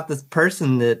longer about this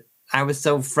person that I was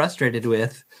so frustrated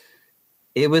with.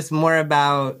 It was more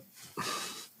about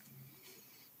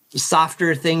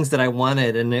softer things that I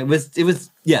wanted. And it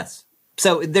was, yes.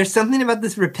 So there's something about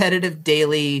this repetitive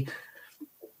daily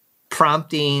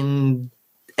prompting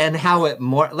and how it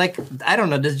more, like, I don't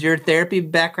know, does your therapy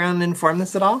background inform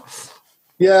this at all?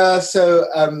 Yeah, so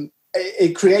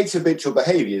it creates habitual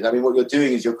behaviors. I mean, what you're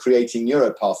doing is you're creating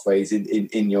neural pathways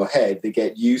in your head that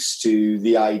get used to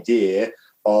the idea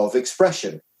of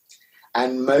expression.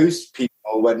 And most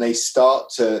people, when they start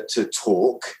to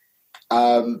talk,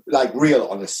 like real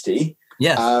honesty,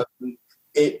 yes.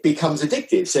 It becomes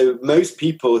addictive. So most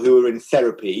people who are in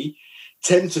therapy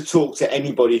tend to talk to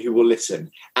anybody who will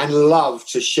listen and love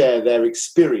to share their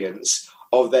experience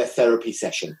of their therapy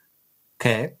session.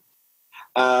 Okay.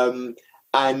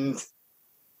 And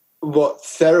what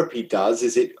therapy does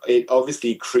is it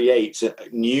obviously creates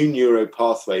new neuro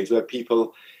pathways where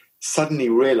people suddenly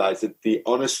realize that the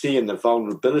honesty and the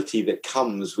vulnerability that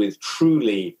comes with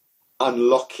truly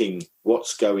unlocking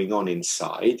what's going on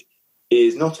inside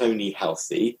is not only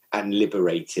healthy and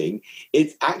liberating,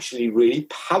 it's actually really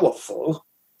powerful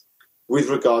with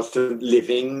regards to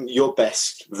living your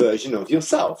best version of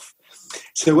yourself.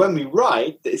 So when we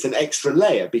write, it's an extra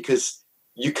layer because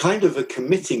you kind of are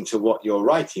committing to what you're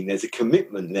writing. There's a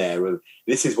commitment there of,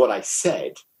 this is what I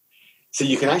said. So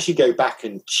you can actually go back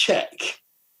and check,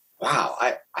 wow,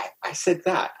 I said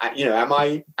that. Am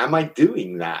I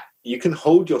doing that? You can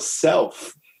hold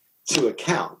yourself to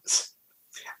account.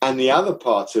 And the other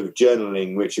part of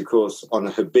journaling, which, of course, on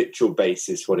a habitual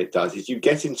basis, what it does is you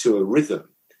get into a rhythm.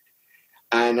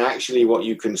 And actually what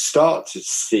you can start to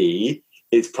see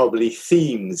is probably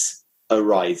themes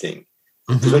arising.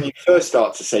 Because when you first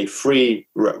start to say free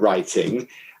writing,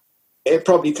 it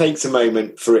probably takes a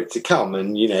moment for it to come.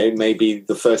 And, you know, maybe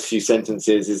the first few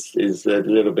sentences is a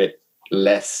little bit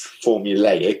less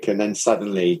formulaic, and then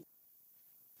suddenly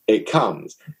it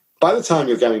comes. By the time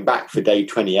you're going back for day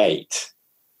 28,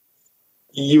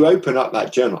 you open up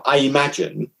that journal, I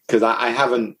imagine, because I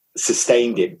haven't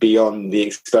sustained it beyond the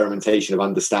experimentation of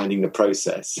understanding the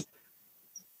process.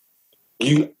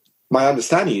 My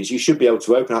understanding is you should be able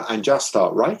to open up and just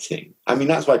start writing. I mean,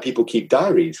 that's why people keep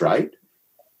diaries, right?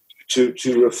 To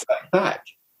reflect back.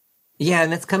 Yeah,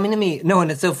 and it's coming to me. No, and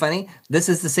it's so funny. This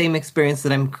is the same experience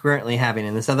that I'm currently having.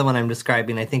 And this other one I'm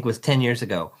describing, I think, was 10 years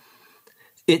ago.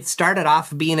 It started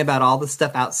off being about all the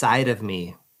stuff outside of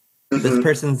me. Mm-hmm. This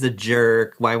person's a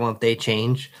jerk. Why won't they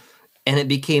change? And it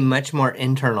became much more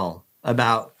internal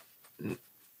about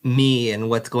me and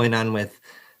what's going on with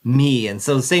me. And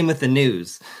so same with the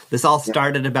news. This all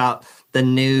started about the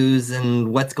news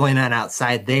and what's going on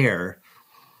outside there.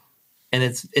 And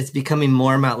it's becoming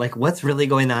more about like what's really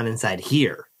going on inside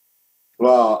here.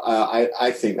 Well,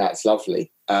 I think that's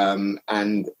lovely. And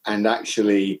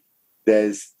actually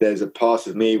there's a part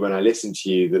of me when I listen to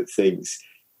you that thinks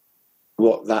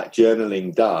what that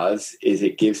journaling does is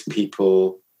it gives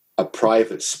people a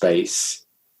private space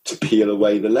to peel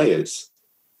away the layers.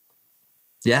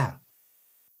 Yeah.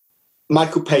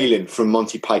 Michael Palin from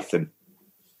Monty Python.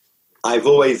 I've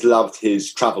always loved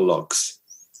his travel logs.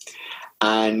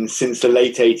 And since the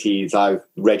late 80s, I've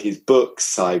read his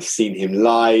books. I've seen him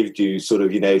live do sort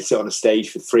of, sit on a stage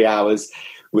for 3 hours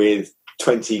with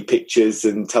 20 pictures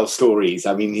and tell stories.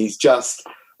 I mean, he's just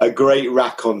a great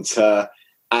raconteur,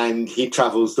 and he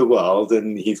travels the world,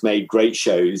 and he's made great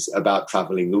shows about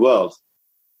traveling the world.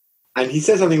 And he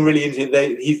says something really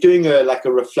interesting. He's doing a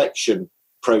reflection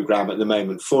program at the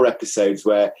moment, 4 episodes,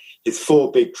 where his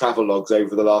 4 big travel logs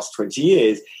over the last 20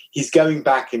 years, he's going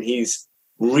back and he's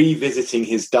revisiting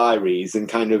his diaries and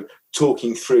kind of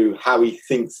talking through how he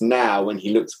thinks now when he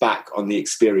looks back on the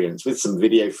experience, with some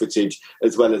video footage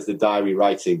as well as the diary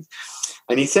writing.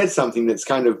 And he said something that's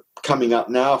kind of coming up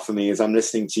now for me as I'm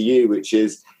listening to you, which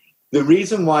is the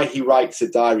reason why he writes a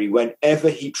diary whenever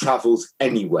he travels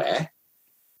anywhere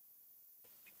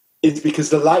is because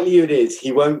the likelihood is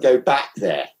he won't go back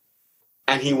there,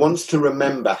 and he wants to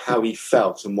remember how he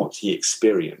felt and what he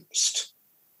experienced.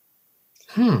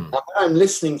 And when I'm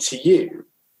listening to you,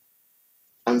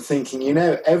 I'm thinking,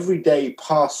 every day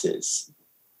passes,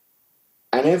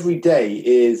 and every day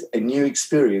is a new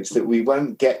experience that we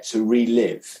won't get to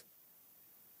relive.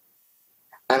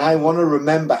 And I want to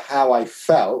remember how I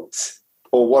felt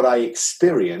or what I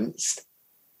experienced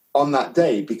on that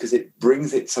day because it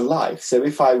brings it to life. So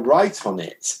if I write on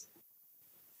it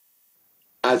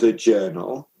as a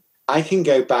journal, I can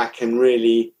go back and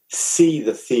really see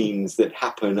the themes that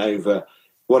happen over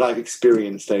what I've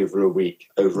experienced over a week,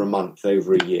 over a month,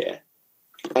 over a year.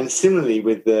 And similarly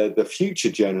with the future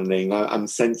journaling, I'm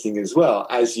sensing as well,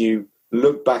 as you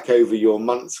look back over your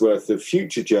month's worth of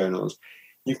future journals,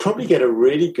 you probably get a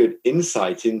really good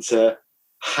insight into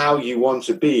how you want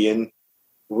to be and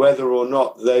whether or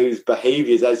not those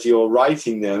behaviors as you're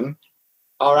writing them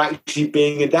are actually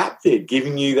being adapted,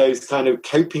 giving you those kind of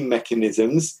coping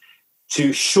mechanisms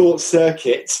to short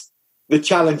circuit the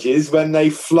challenges when they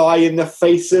fly in the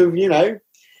face of,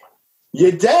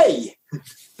 your day.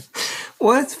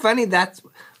 Well, it's funny. That's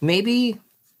maybe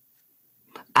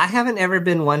I haven't ever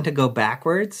been one to go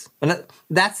backwards.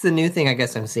 That's the new thing I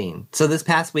guess I'm seeing. So this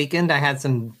past weekend, I had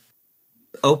some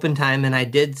open time and I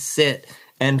did sit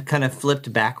and kind of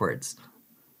flipped backwards.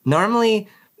 Normally,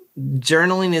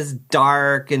 journaling is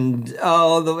dark and,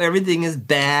 everything is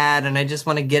bad and I just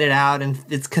want to get it out and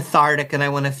it's cathartic and I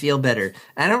want to feel better.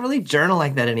 I don't really journal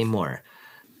like that anymore.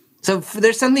 So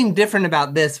there's something different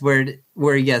about this where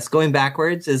yes, going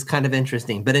backwards is kind of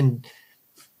interesting. But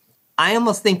I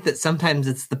almost think that sometimes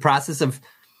it's the process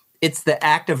it's the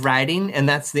act of writing, and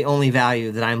that's the only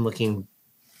value that I'm looking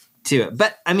to it.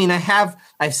 But I mean,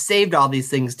 I've saved all these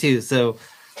things too. So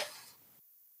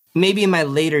maybe in my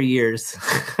later years,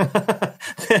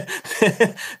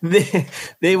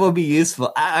 they will be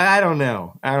useful. I don't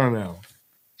know.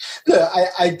 Look,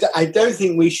 I don't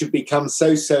think we should become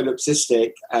so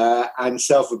solipsistic and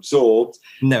self-absorbed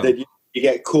that you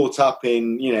get caught up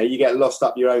in, you get lost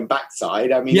up your own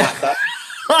backside. I mean, that's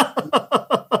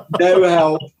no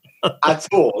help at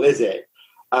all, is it?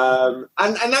 And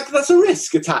that's a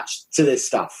risk attached to this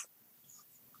stuff.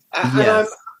 And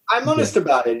I'm honest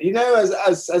about it.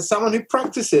 As someone who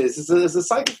practices as a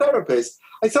psychotherapist,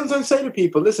 I sometimes say to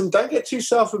people, listen, don't get too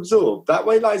self-absorbed. That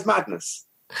way lies madness.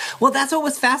 Well, that's what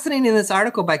was fascinating in this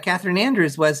article by Catherine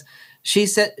Andrews was she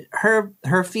said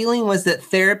her feeling was that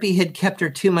therapy had kept her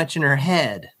too much in her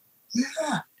head.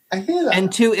 Yeah. I hear that.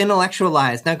 And too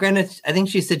intellectualized. Now, granted, I think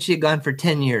she said she had gone for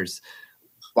 10 years.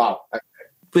 Wow. Okay.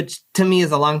 Which to me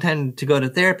is a long time to go to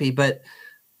therapy. But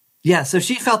yeah, so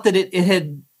she felt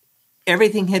that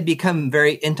everything had become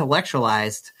very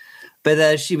intellectualized. But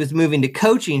as she was moving to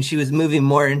coaching, she was moving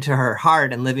more into her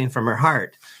heart and living from her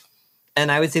heart.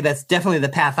 And I would say that's definitely the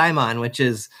path I'm on, which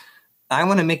is I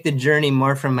want to make the journey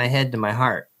more from my head to my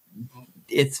heart.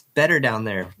 It's better down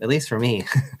there, at least for me.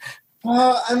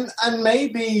 Well, and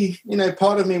maybe,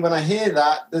 part of me when I hear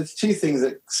that, there's two things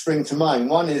that spring to mind.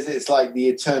 One is it's like the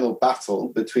eternal battle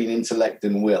between intellect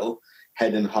and will,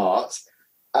 head and heart.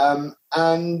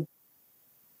 And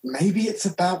maybe it's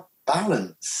about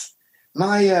balance.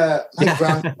 My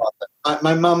grandfather,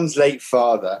 my mum's late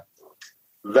father,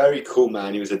 very cool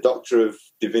man. He was a doctor of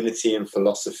divinity and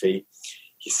philosophy.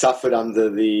 He suffered under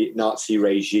the Nazi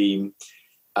regime.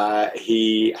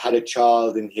 He had a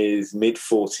child in his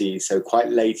mid-40s, so quite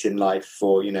late in life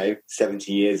for,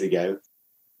 70 years ago.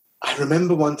 I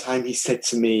remember one time he said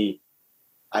to me,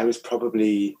 I was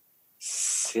probably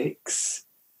 6,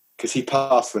 because he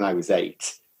passed when I was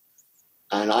 8.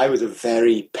 And I was a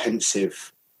very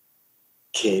pensive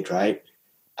kid, right?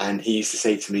 And he used to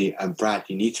say to me, Brad,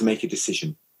 you need to make a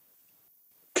decision.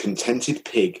 Contented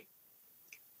pig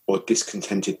or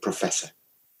discontented professor?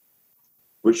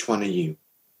 Which one are you?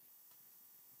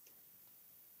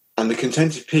 And the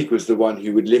contented pig was the one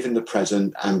who would live in the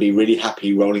present and be really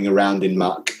happy rolling around in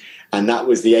muck. And that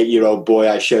was the 8-year-old boy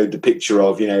I showed the picture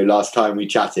of, last time we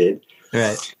chatted.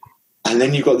 Right. And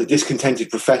then you've got the discontented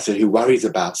professor who worries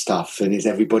about stuff and is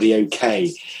everybody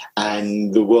okay?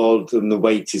 And the world and the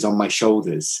weight is on my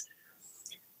shoulders.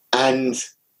 And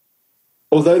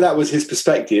although that was his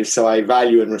perspective, so I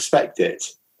value and respect it,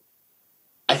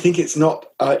 I think it's not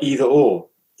either or.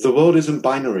 The world isn't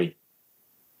binary.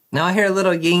 Now I hear a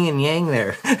little yin and yang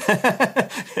there.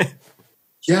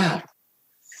 Yeah.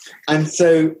 And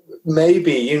so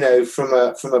maybe, from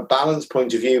a balance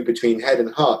point of view between head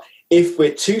and heart, if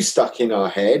we're too stuck in our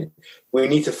head, we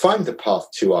need to find the path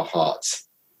to our heart.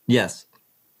 Yes.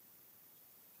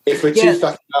 If we're too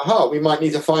stuck in our heart, we might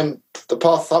need to find the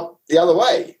path up the other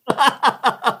way.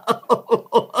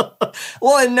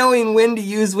 Well, and knowing when to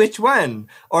use which one,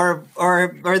 or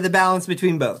the balance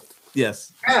between both.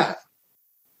 Yes. Yeah.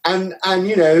 And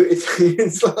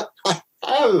it's like, I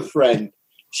have a friend.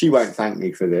 She won't thank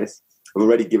me for this. I've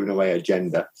already given away her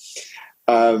gender.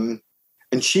 And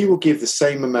she will give the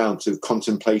same amount of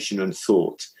contemplation and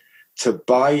thought to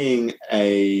buying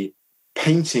a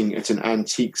painting at an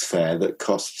antiques fair that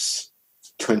costs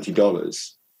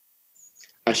 $20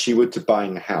 as she would to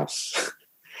buying a house.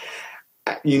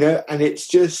 And it's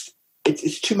just,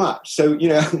 it's too much. So,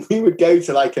 we would go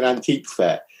to like an antiques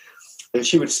fair and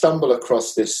she would stumble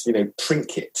across this,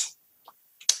 trinket.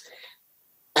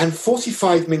 And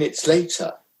 45 minutes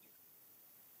later,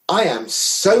 I am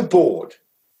so bored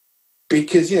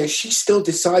because, she's still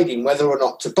deciding whether or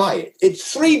not to buy it.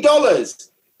 It's $3.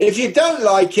 If you don't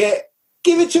like it,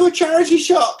 give it to a charity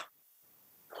shop.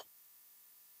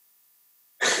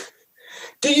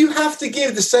 Do you have to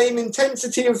give the same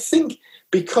intensity of think?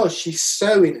 Because she's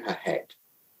so in her head.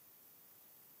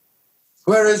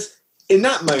 Whereas in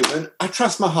that moment, I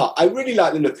trust my heart. I really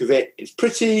like the look of it. It's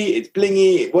pretty, it's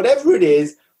blingy, whatever it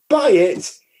is, buy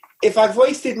it. If I've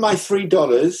wasted my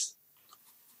 $3,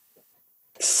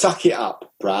 suck it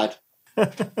up, Brad.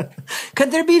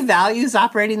 Could there be values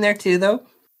operating there too, though?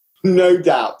 No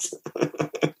doubt.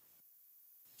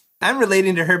 I'm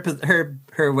relating to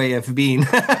her way of being.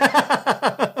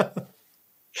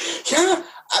 Yeah,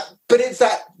 but it's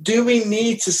that, do we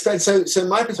need to spend, so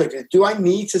my perspective, do I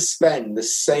need to spend the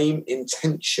same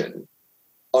intention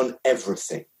on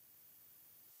everything?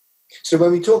 So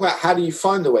when we talk about how do you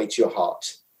find the way to your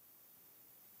heart,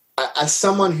 as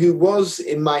someone who was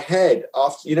in my head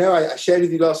after, I shared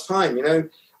with you last time,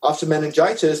 after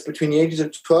meningitis between the ages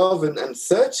of 12 and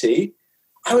 30,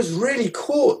 I was really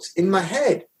caught in my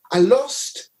head. I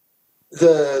lost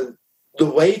the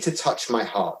way to touch my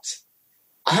heart.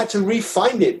 I had to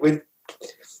re-find it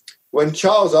when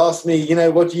Charles asked me,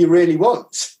 what do you really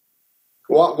want?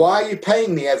 Why are you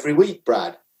paying me every week,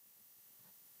 Brad?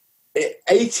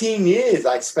 18 years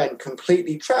I spent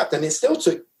completely trapped, and it still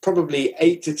took probably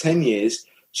 8 to 10 years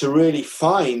to really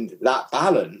find that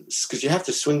balance, because you have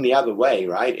to swing the other way,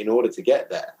 right, in order to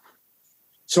get there.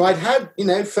 So I'd had,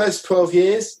 first 12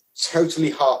 years,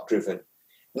 totally heart-driven.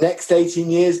 Next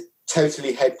 18 years,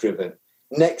 totally head-driven.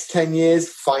 Next 10 years,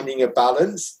 finding a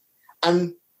balance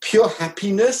and pure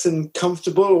happiness and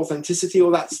comfortable authenticity,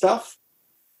 all that stuff,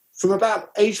 from about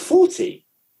age 40.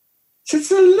 So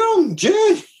it's a long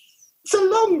journey. It's a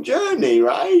long journey,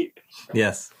 right?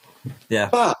 Yes. Yeah.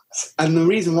 But, and the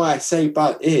reason why I say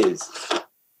but is,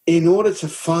 in order to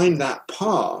find that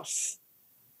path,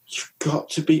 you've got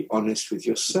to be honest with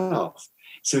yourself.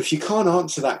 So if you can't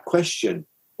answer that question,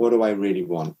 what do I really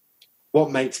want?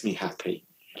 What makes me happy?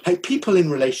 Hey, people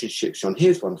in relationships, John,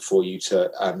 here's one for you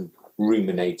to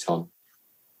ruminate on.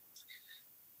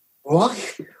 Why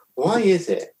is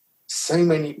it so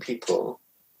many people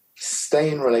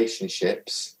stay in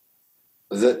relationships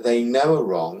that they know are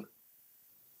wrong,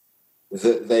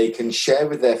 that they can share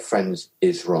with their friends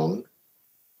is wrong,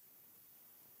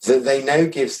 that they know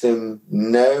gives them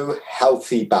no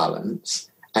healthy balance,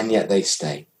 and yet they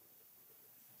stay?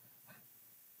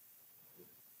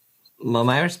 Well,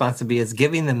 my response would be is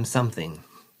giving them something.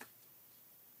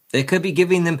 It could be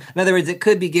giving them, in other words, it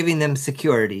could be giving them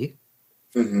security.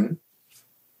 Mm-hmm.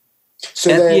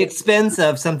 So at the expense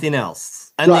of something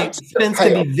else. And the expense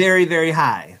could be very, very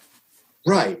high.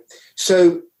 Right.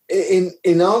 So in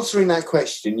answering that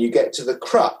question, you get to the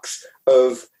crux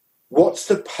of what's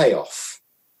the payoff?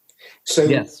 So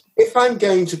if I'm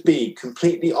going to be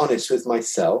completely honest with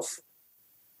myself,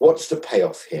 what's the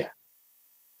payoff here?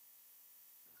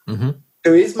 Mm-hmm.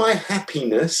 So is my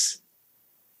happiness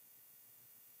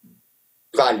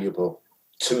valuable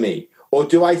to me? Or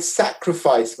do I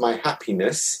sacrifice my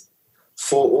happiness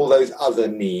for all those other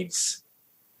needs?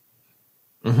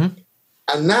 Mm-hmm.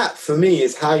 And that, for me,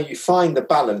 is how you find the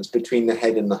balance between the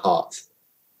head and the heart,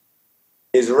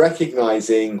 is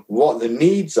recognizing what the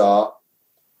needs are,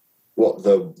 what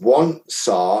the wants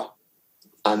are,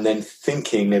 and then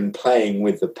thinking and playing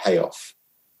with the payoff.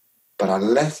 But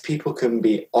unless people can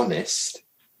be honest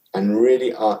and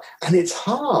really are, and it's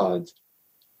hard.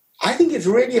 I think it's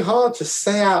really hard to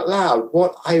say out loud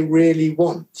what I really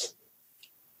want.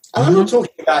 And I'm not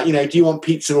talking about, do you want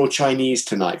pizza or Chinese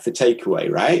tonight for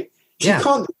takeaway, right? If you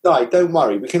can't decide, don't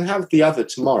worry. We can have the other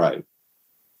tomorrow.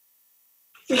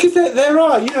 Because there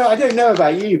are, I don't know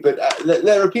about you, but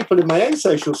there are people in my own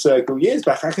social circle years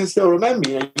back. I can still remember,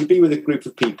 you'd be with a group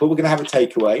of people. We're going to have a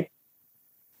takeaway.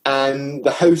 And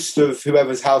the host of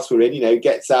whoever's house we're in,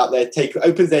 gets out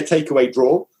opens their takeaway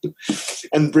drawer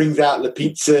and brings out the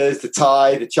pizzas, the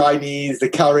Thai, the Chinese, the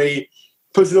curry,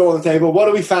 puts it all on the table. What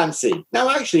do we fancy? Now,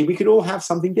 actually, we could all have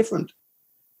something different.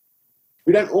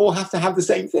 We don't all have to have the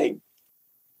same thing.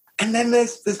 And then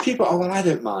there's people, I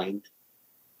don't mind.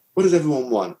 What does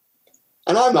everyone want?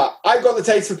 And I'm like, I've got the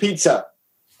taste for pizza.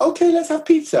 Okay, let's have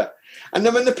pizza. And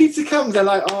then when the pizza comes, they're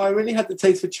like, I really had the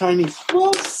taste for Chinese.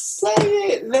 Well, say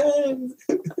it then.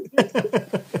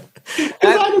 Because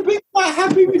I'd have been quite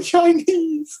happy with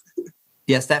Chinese.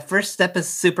 Yes, that first step is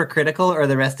super critical, or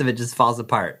the rest of it just falls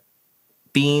apart.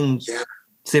 Being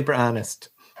super honest.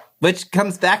 Which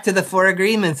comes back to the 4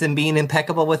 agreements and being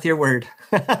impeccable with your word.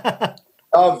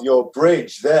 Of your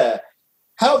bridge there.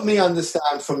 Help me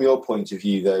understand from your point of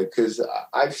view, though, because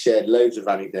I've shared loads of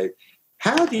anecdotes.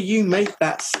 How do you make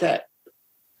that step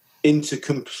into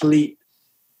complete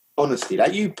honesty?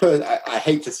 Like I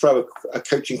hate to throw a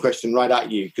coaching question right at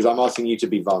you because I'm asking you to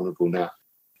be vulnerable now.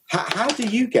 How do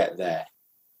you get there?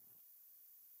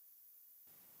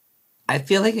 I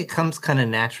feel like it comes kind of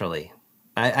naturally.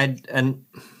 And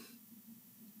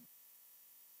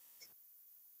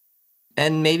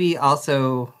maybe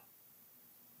also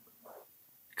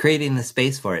creating the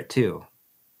space for it too.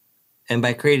 And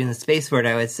by creating the space for it,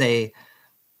 I would say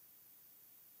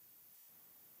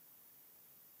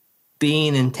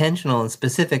being intentional and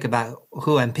specific about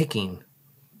who I'm picking.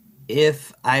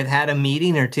 If I've had a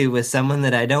meeting or two with someone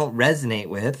that I don't resonate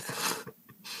with,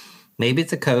 maybe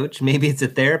it's a coach, maybe it's a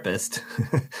therapist,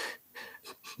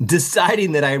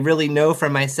 deciding that I really know for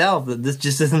myself that this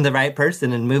just isn't the right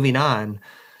person and moving on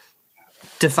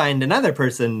to find another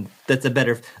person that's a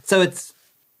better. So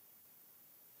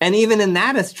and even in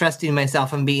that, it's trusting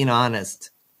myself and being honest.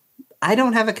 I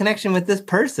don't have a connection with this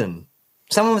person.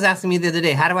 Someone was asking me the other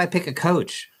day, how do I pick a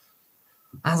coach?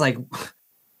 I was like,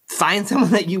 find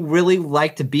someone that you really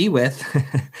like to be with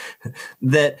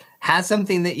that has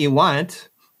something that you want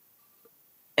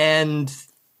and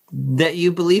that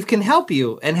you believe can help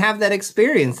you, and have that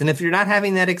experience. And if you're not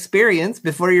having that experience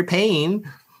before you're paying,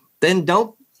 then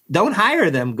don't hire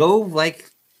them. Go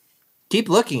keep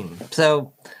looking.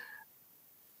 So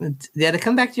to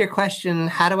come back to your question,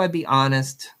 how do I be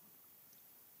honest?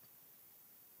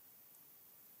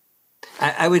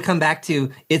 I would come back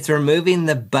to, it's removing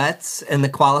the buts and the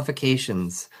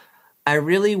qualifications. I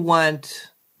really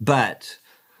want, but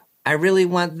I really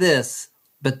want this,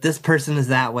 but this person is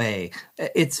that way.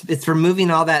 It's removing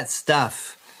all that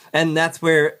stuff. And that's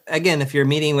where, again, if you're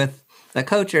meeting with a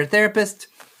coach or a therapist,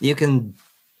 you can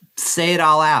say it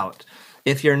all out.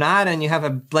 if you're not and you have a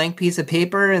blank piece of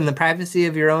paper in the privacy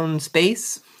of your own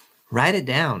space, write it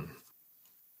down.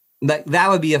 That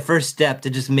would be a first step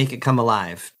to just make it come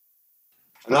alive.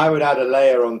 And I would add a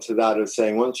layer onto that of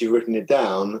saying, once you've written it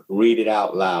down, read it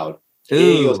out loud. Ooh.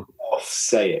 Hear yourself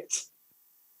say it.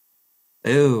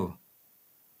 Ooh.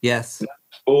 Yes.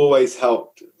 That's always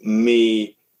helped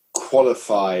me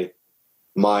qualify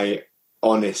my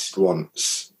honest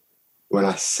wants. When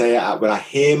I say it out, when I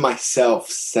hear myself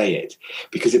say it,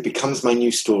 because it becomes my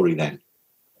new story then.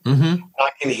 Mm-hmm. I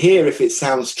can hear if it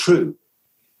sounds true.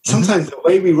 Sometimes the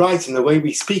way we write and the way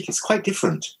we speak is quite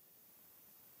different.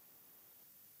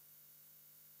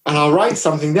 And I'll write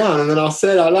something down and then I'll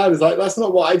say it out loud. It's like, that's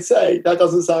not what I'd say. That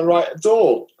doesn't sound right at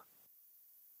all.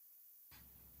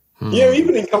 You know,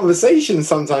 even in conversation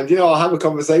sometimes, I'll have a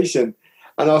conversation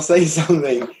and I'll say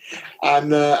something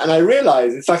and I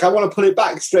realize it's like I want to pull it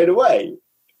back straight away.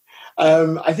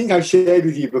 I think I've shared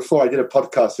with you before, I did a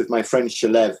podcast with my friend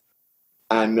Shalev,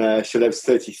 and Shalev's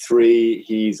 33,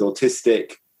 he's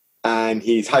autistic and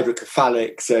he's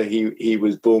hydrocephalic, so he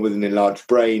was born with an enlarged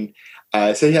brain.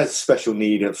 So he has a special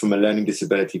need from a learning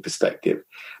disability perspective,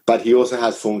 but he also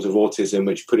has forms of autism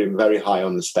which put him very high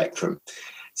on the spectrum.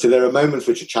 So there are moments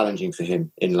which are challenging for him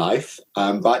in life,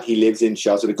 but he lives in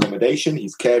sheltered accommodation.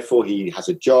 He's cared for. He has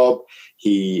a job.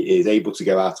 He is able to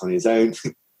go out on his own.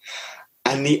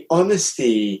 And the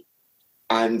honesty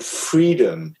and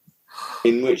freedom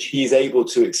in which he's able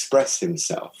to express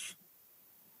himself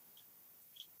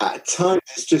at times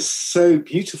is just so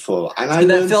beautiful. And so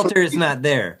that filter is not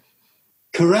there.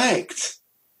 Correct.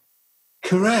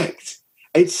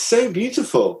 It's so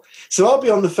beautiful. So I'll be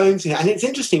on the phone to him, and it's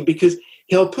interesting because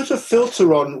he'll put a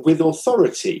filter on with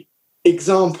authority.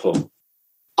 Example,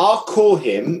 I'll call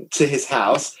him to his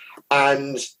house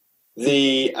and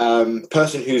the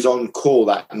person who's on call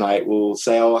that night will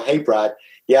say, oh, hey, Brad,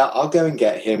 yeah, I'll go and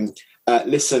get him.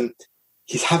 Listen,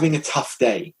 he's having a tough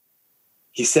day.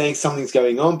 He's saying something's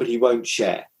going on, but he won't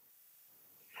share.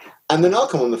 And then I'll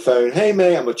come on the phone, hey,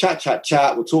 mate, and we'll chat.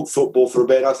 We'll talk football for a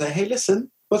bit. I'll say, hey,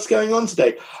 listen, what's going on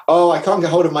today? Oh, I can't get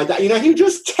hold of my dad. He'll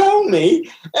just tell me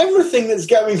everything that's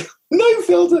going on. No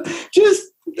filter, just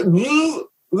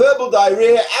verbal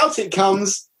diarrhea, out it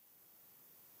comes.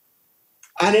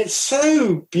 And it's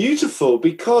so beautiful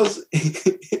because,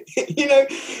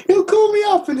 he'll call me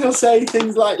up and he'll say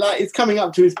things like it's coming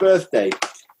up to his birthday.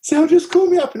 So he'll just call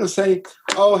me up and he'll say,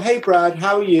 oh, hey, Brad,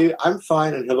 how are you? I'm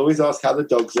fine. And he'll always ask how the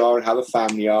dogs are and how the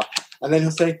family are. And then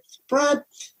he'll say, Brad,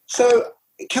 so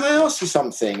can I ask you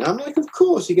something? And I'm like, of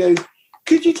course. He goes,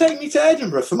 could you take me to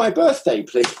Edinburgh for my birthday,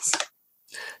 please?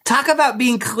 Talk about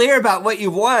being clear about what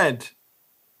you want.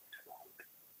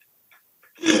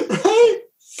 Right?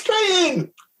 Straight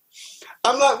in.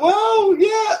 I'm like, well,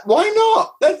 yeah, why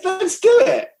not? Let's do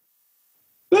it.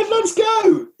 Let's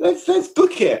go. Let's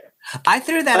book it. I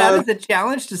threw that out as a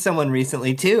challenge to someone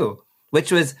recently too,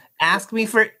 which was ask me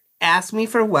for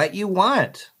what you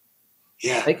want.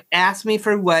 Yeah. Ask me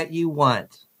for what you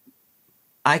want.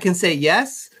 I can say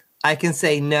yes. I can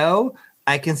say no.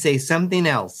 I can say something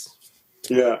else.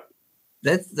 Yeah.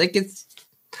 But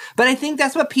I think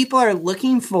that's what people are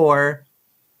looking for.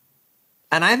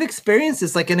 And I've experienced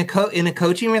this in a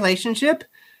coaching relationship.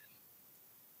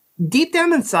 Deep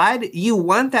down inside, you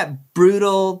want that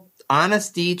brutal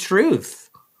honesty, truth.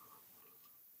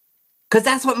 Because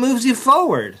that's what moves you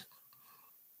forward.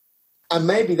 And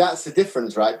maybe that's the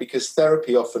difference, right? Because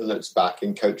therapy often looks back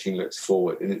and coaching looks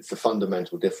forward, and it's the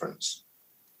fundamental difference.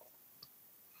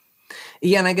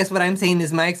 Yeah, and I guess what I'm saying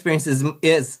is my experience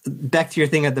is back to your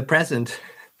thing of the present.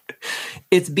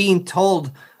 It's being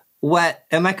told what,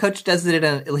 and my coach does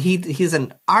it he's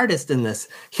an artist in this.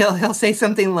 He'll say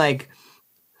something like,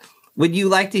 would you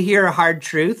like to hear a hard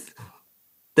truth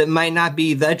that might not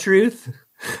be the truth,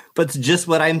 but it's just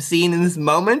what I'm seeing in this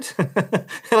moment? And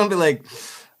I'll be like,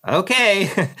 okay.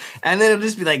 And then it'll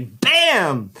just be like,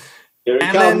 bam! Here it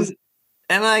comes.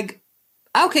 And like,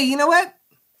 okay, you know what?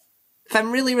 If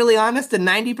I'm really, really honest, then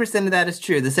 90% of that is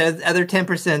true. This other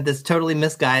 10% that's totally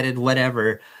misguided,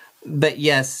 whatever. But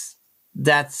yes,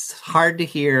 that's hard to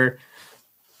hear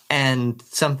and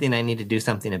something I need to do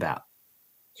something about.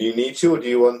 Do you need to or do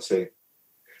you want to?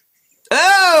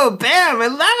 Oh, bam! I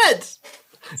love it.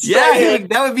 Yeah,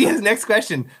 that would be his next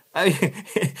question. And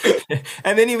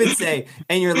then he would say,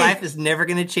 and your life is never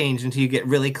going to change until you get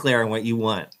really clear on what you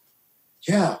want.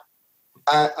 Yeah.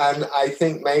 And I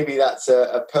think maybe that's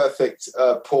a perfect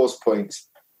pause point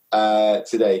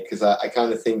today, because I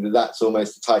kind of think that's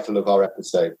almost the title of our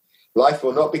episode. Life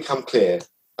will not become clear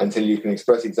until you can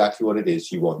express exactly what it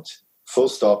is you want. Full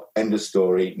stop, end of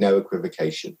story, no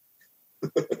equivocation.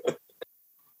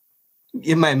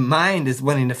 in my mind is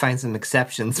wanting to find some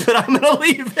exceptions, but I'm going to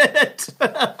leave it.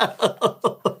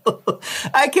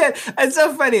 I can't. It's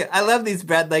so funny. I love these,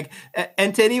 Brad. Like,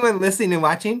 and to anyone listening and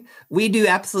watching, we do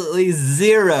absolutely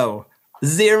zero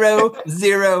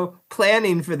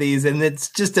planning for these. And it's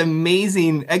just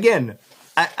amazing. Again,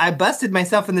 I busted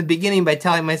myself in the beginning by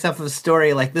telling myself a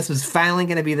story like this was finally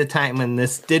going to be the time when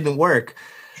this didn't work.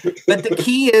 But the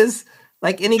key is,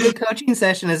 like any good coaching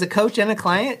session, as a coach and a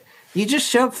client, you just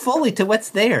show up fully to what's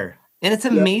there. And it's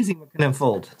amazing what can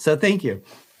unfold. So thank you.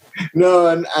 No,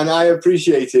 and I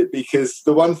appreciate it, because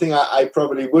the one thing I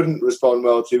probably wouldn't respond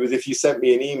well to is if you sent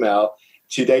me an email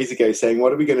 2 days ago saying,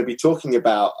 what are we going to be talking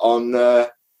about on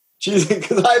Tuesday?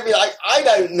 Because I'd be like, I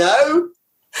don't know.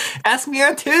 Ask me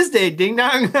on Tuesday, ding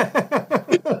dong.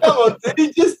 Come on,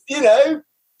 dude, just,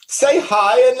 say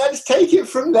hi and let's take it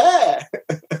from there.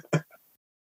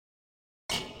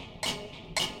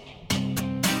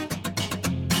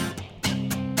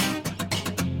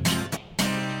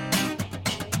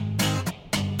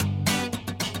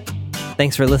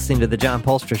 Thanks for listening to The John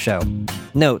Poelstra Show.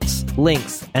 Notes,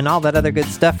 links, and all that other good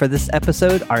stuff for this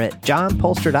episode are at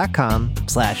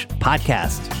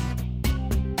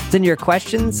johnpoelstra.com/podcast. Send your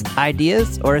questions,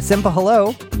 ideas, or a simple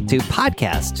hello to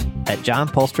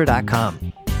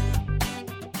podcast@johnpoelstra.com.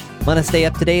 Want to stay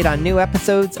up to date on new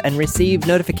episodes and receive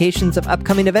notifications of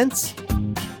upcoming events?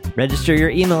 Register your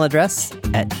email address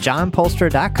at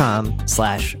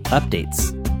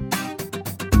johnpoelstra.com/updates.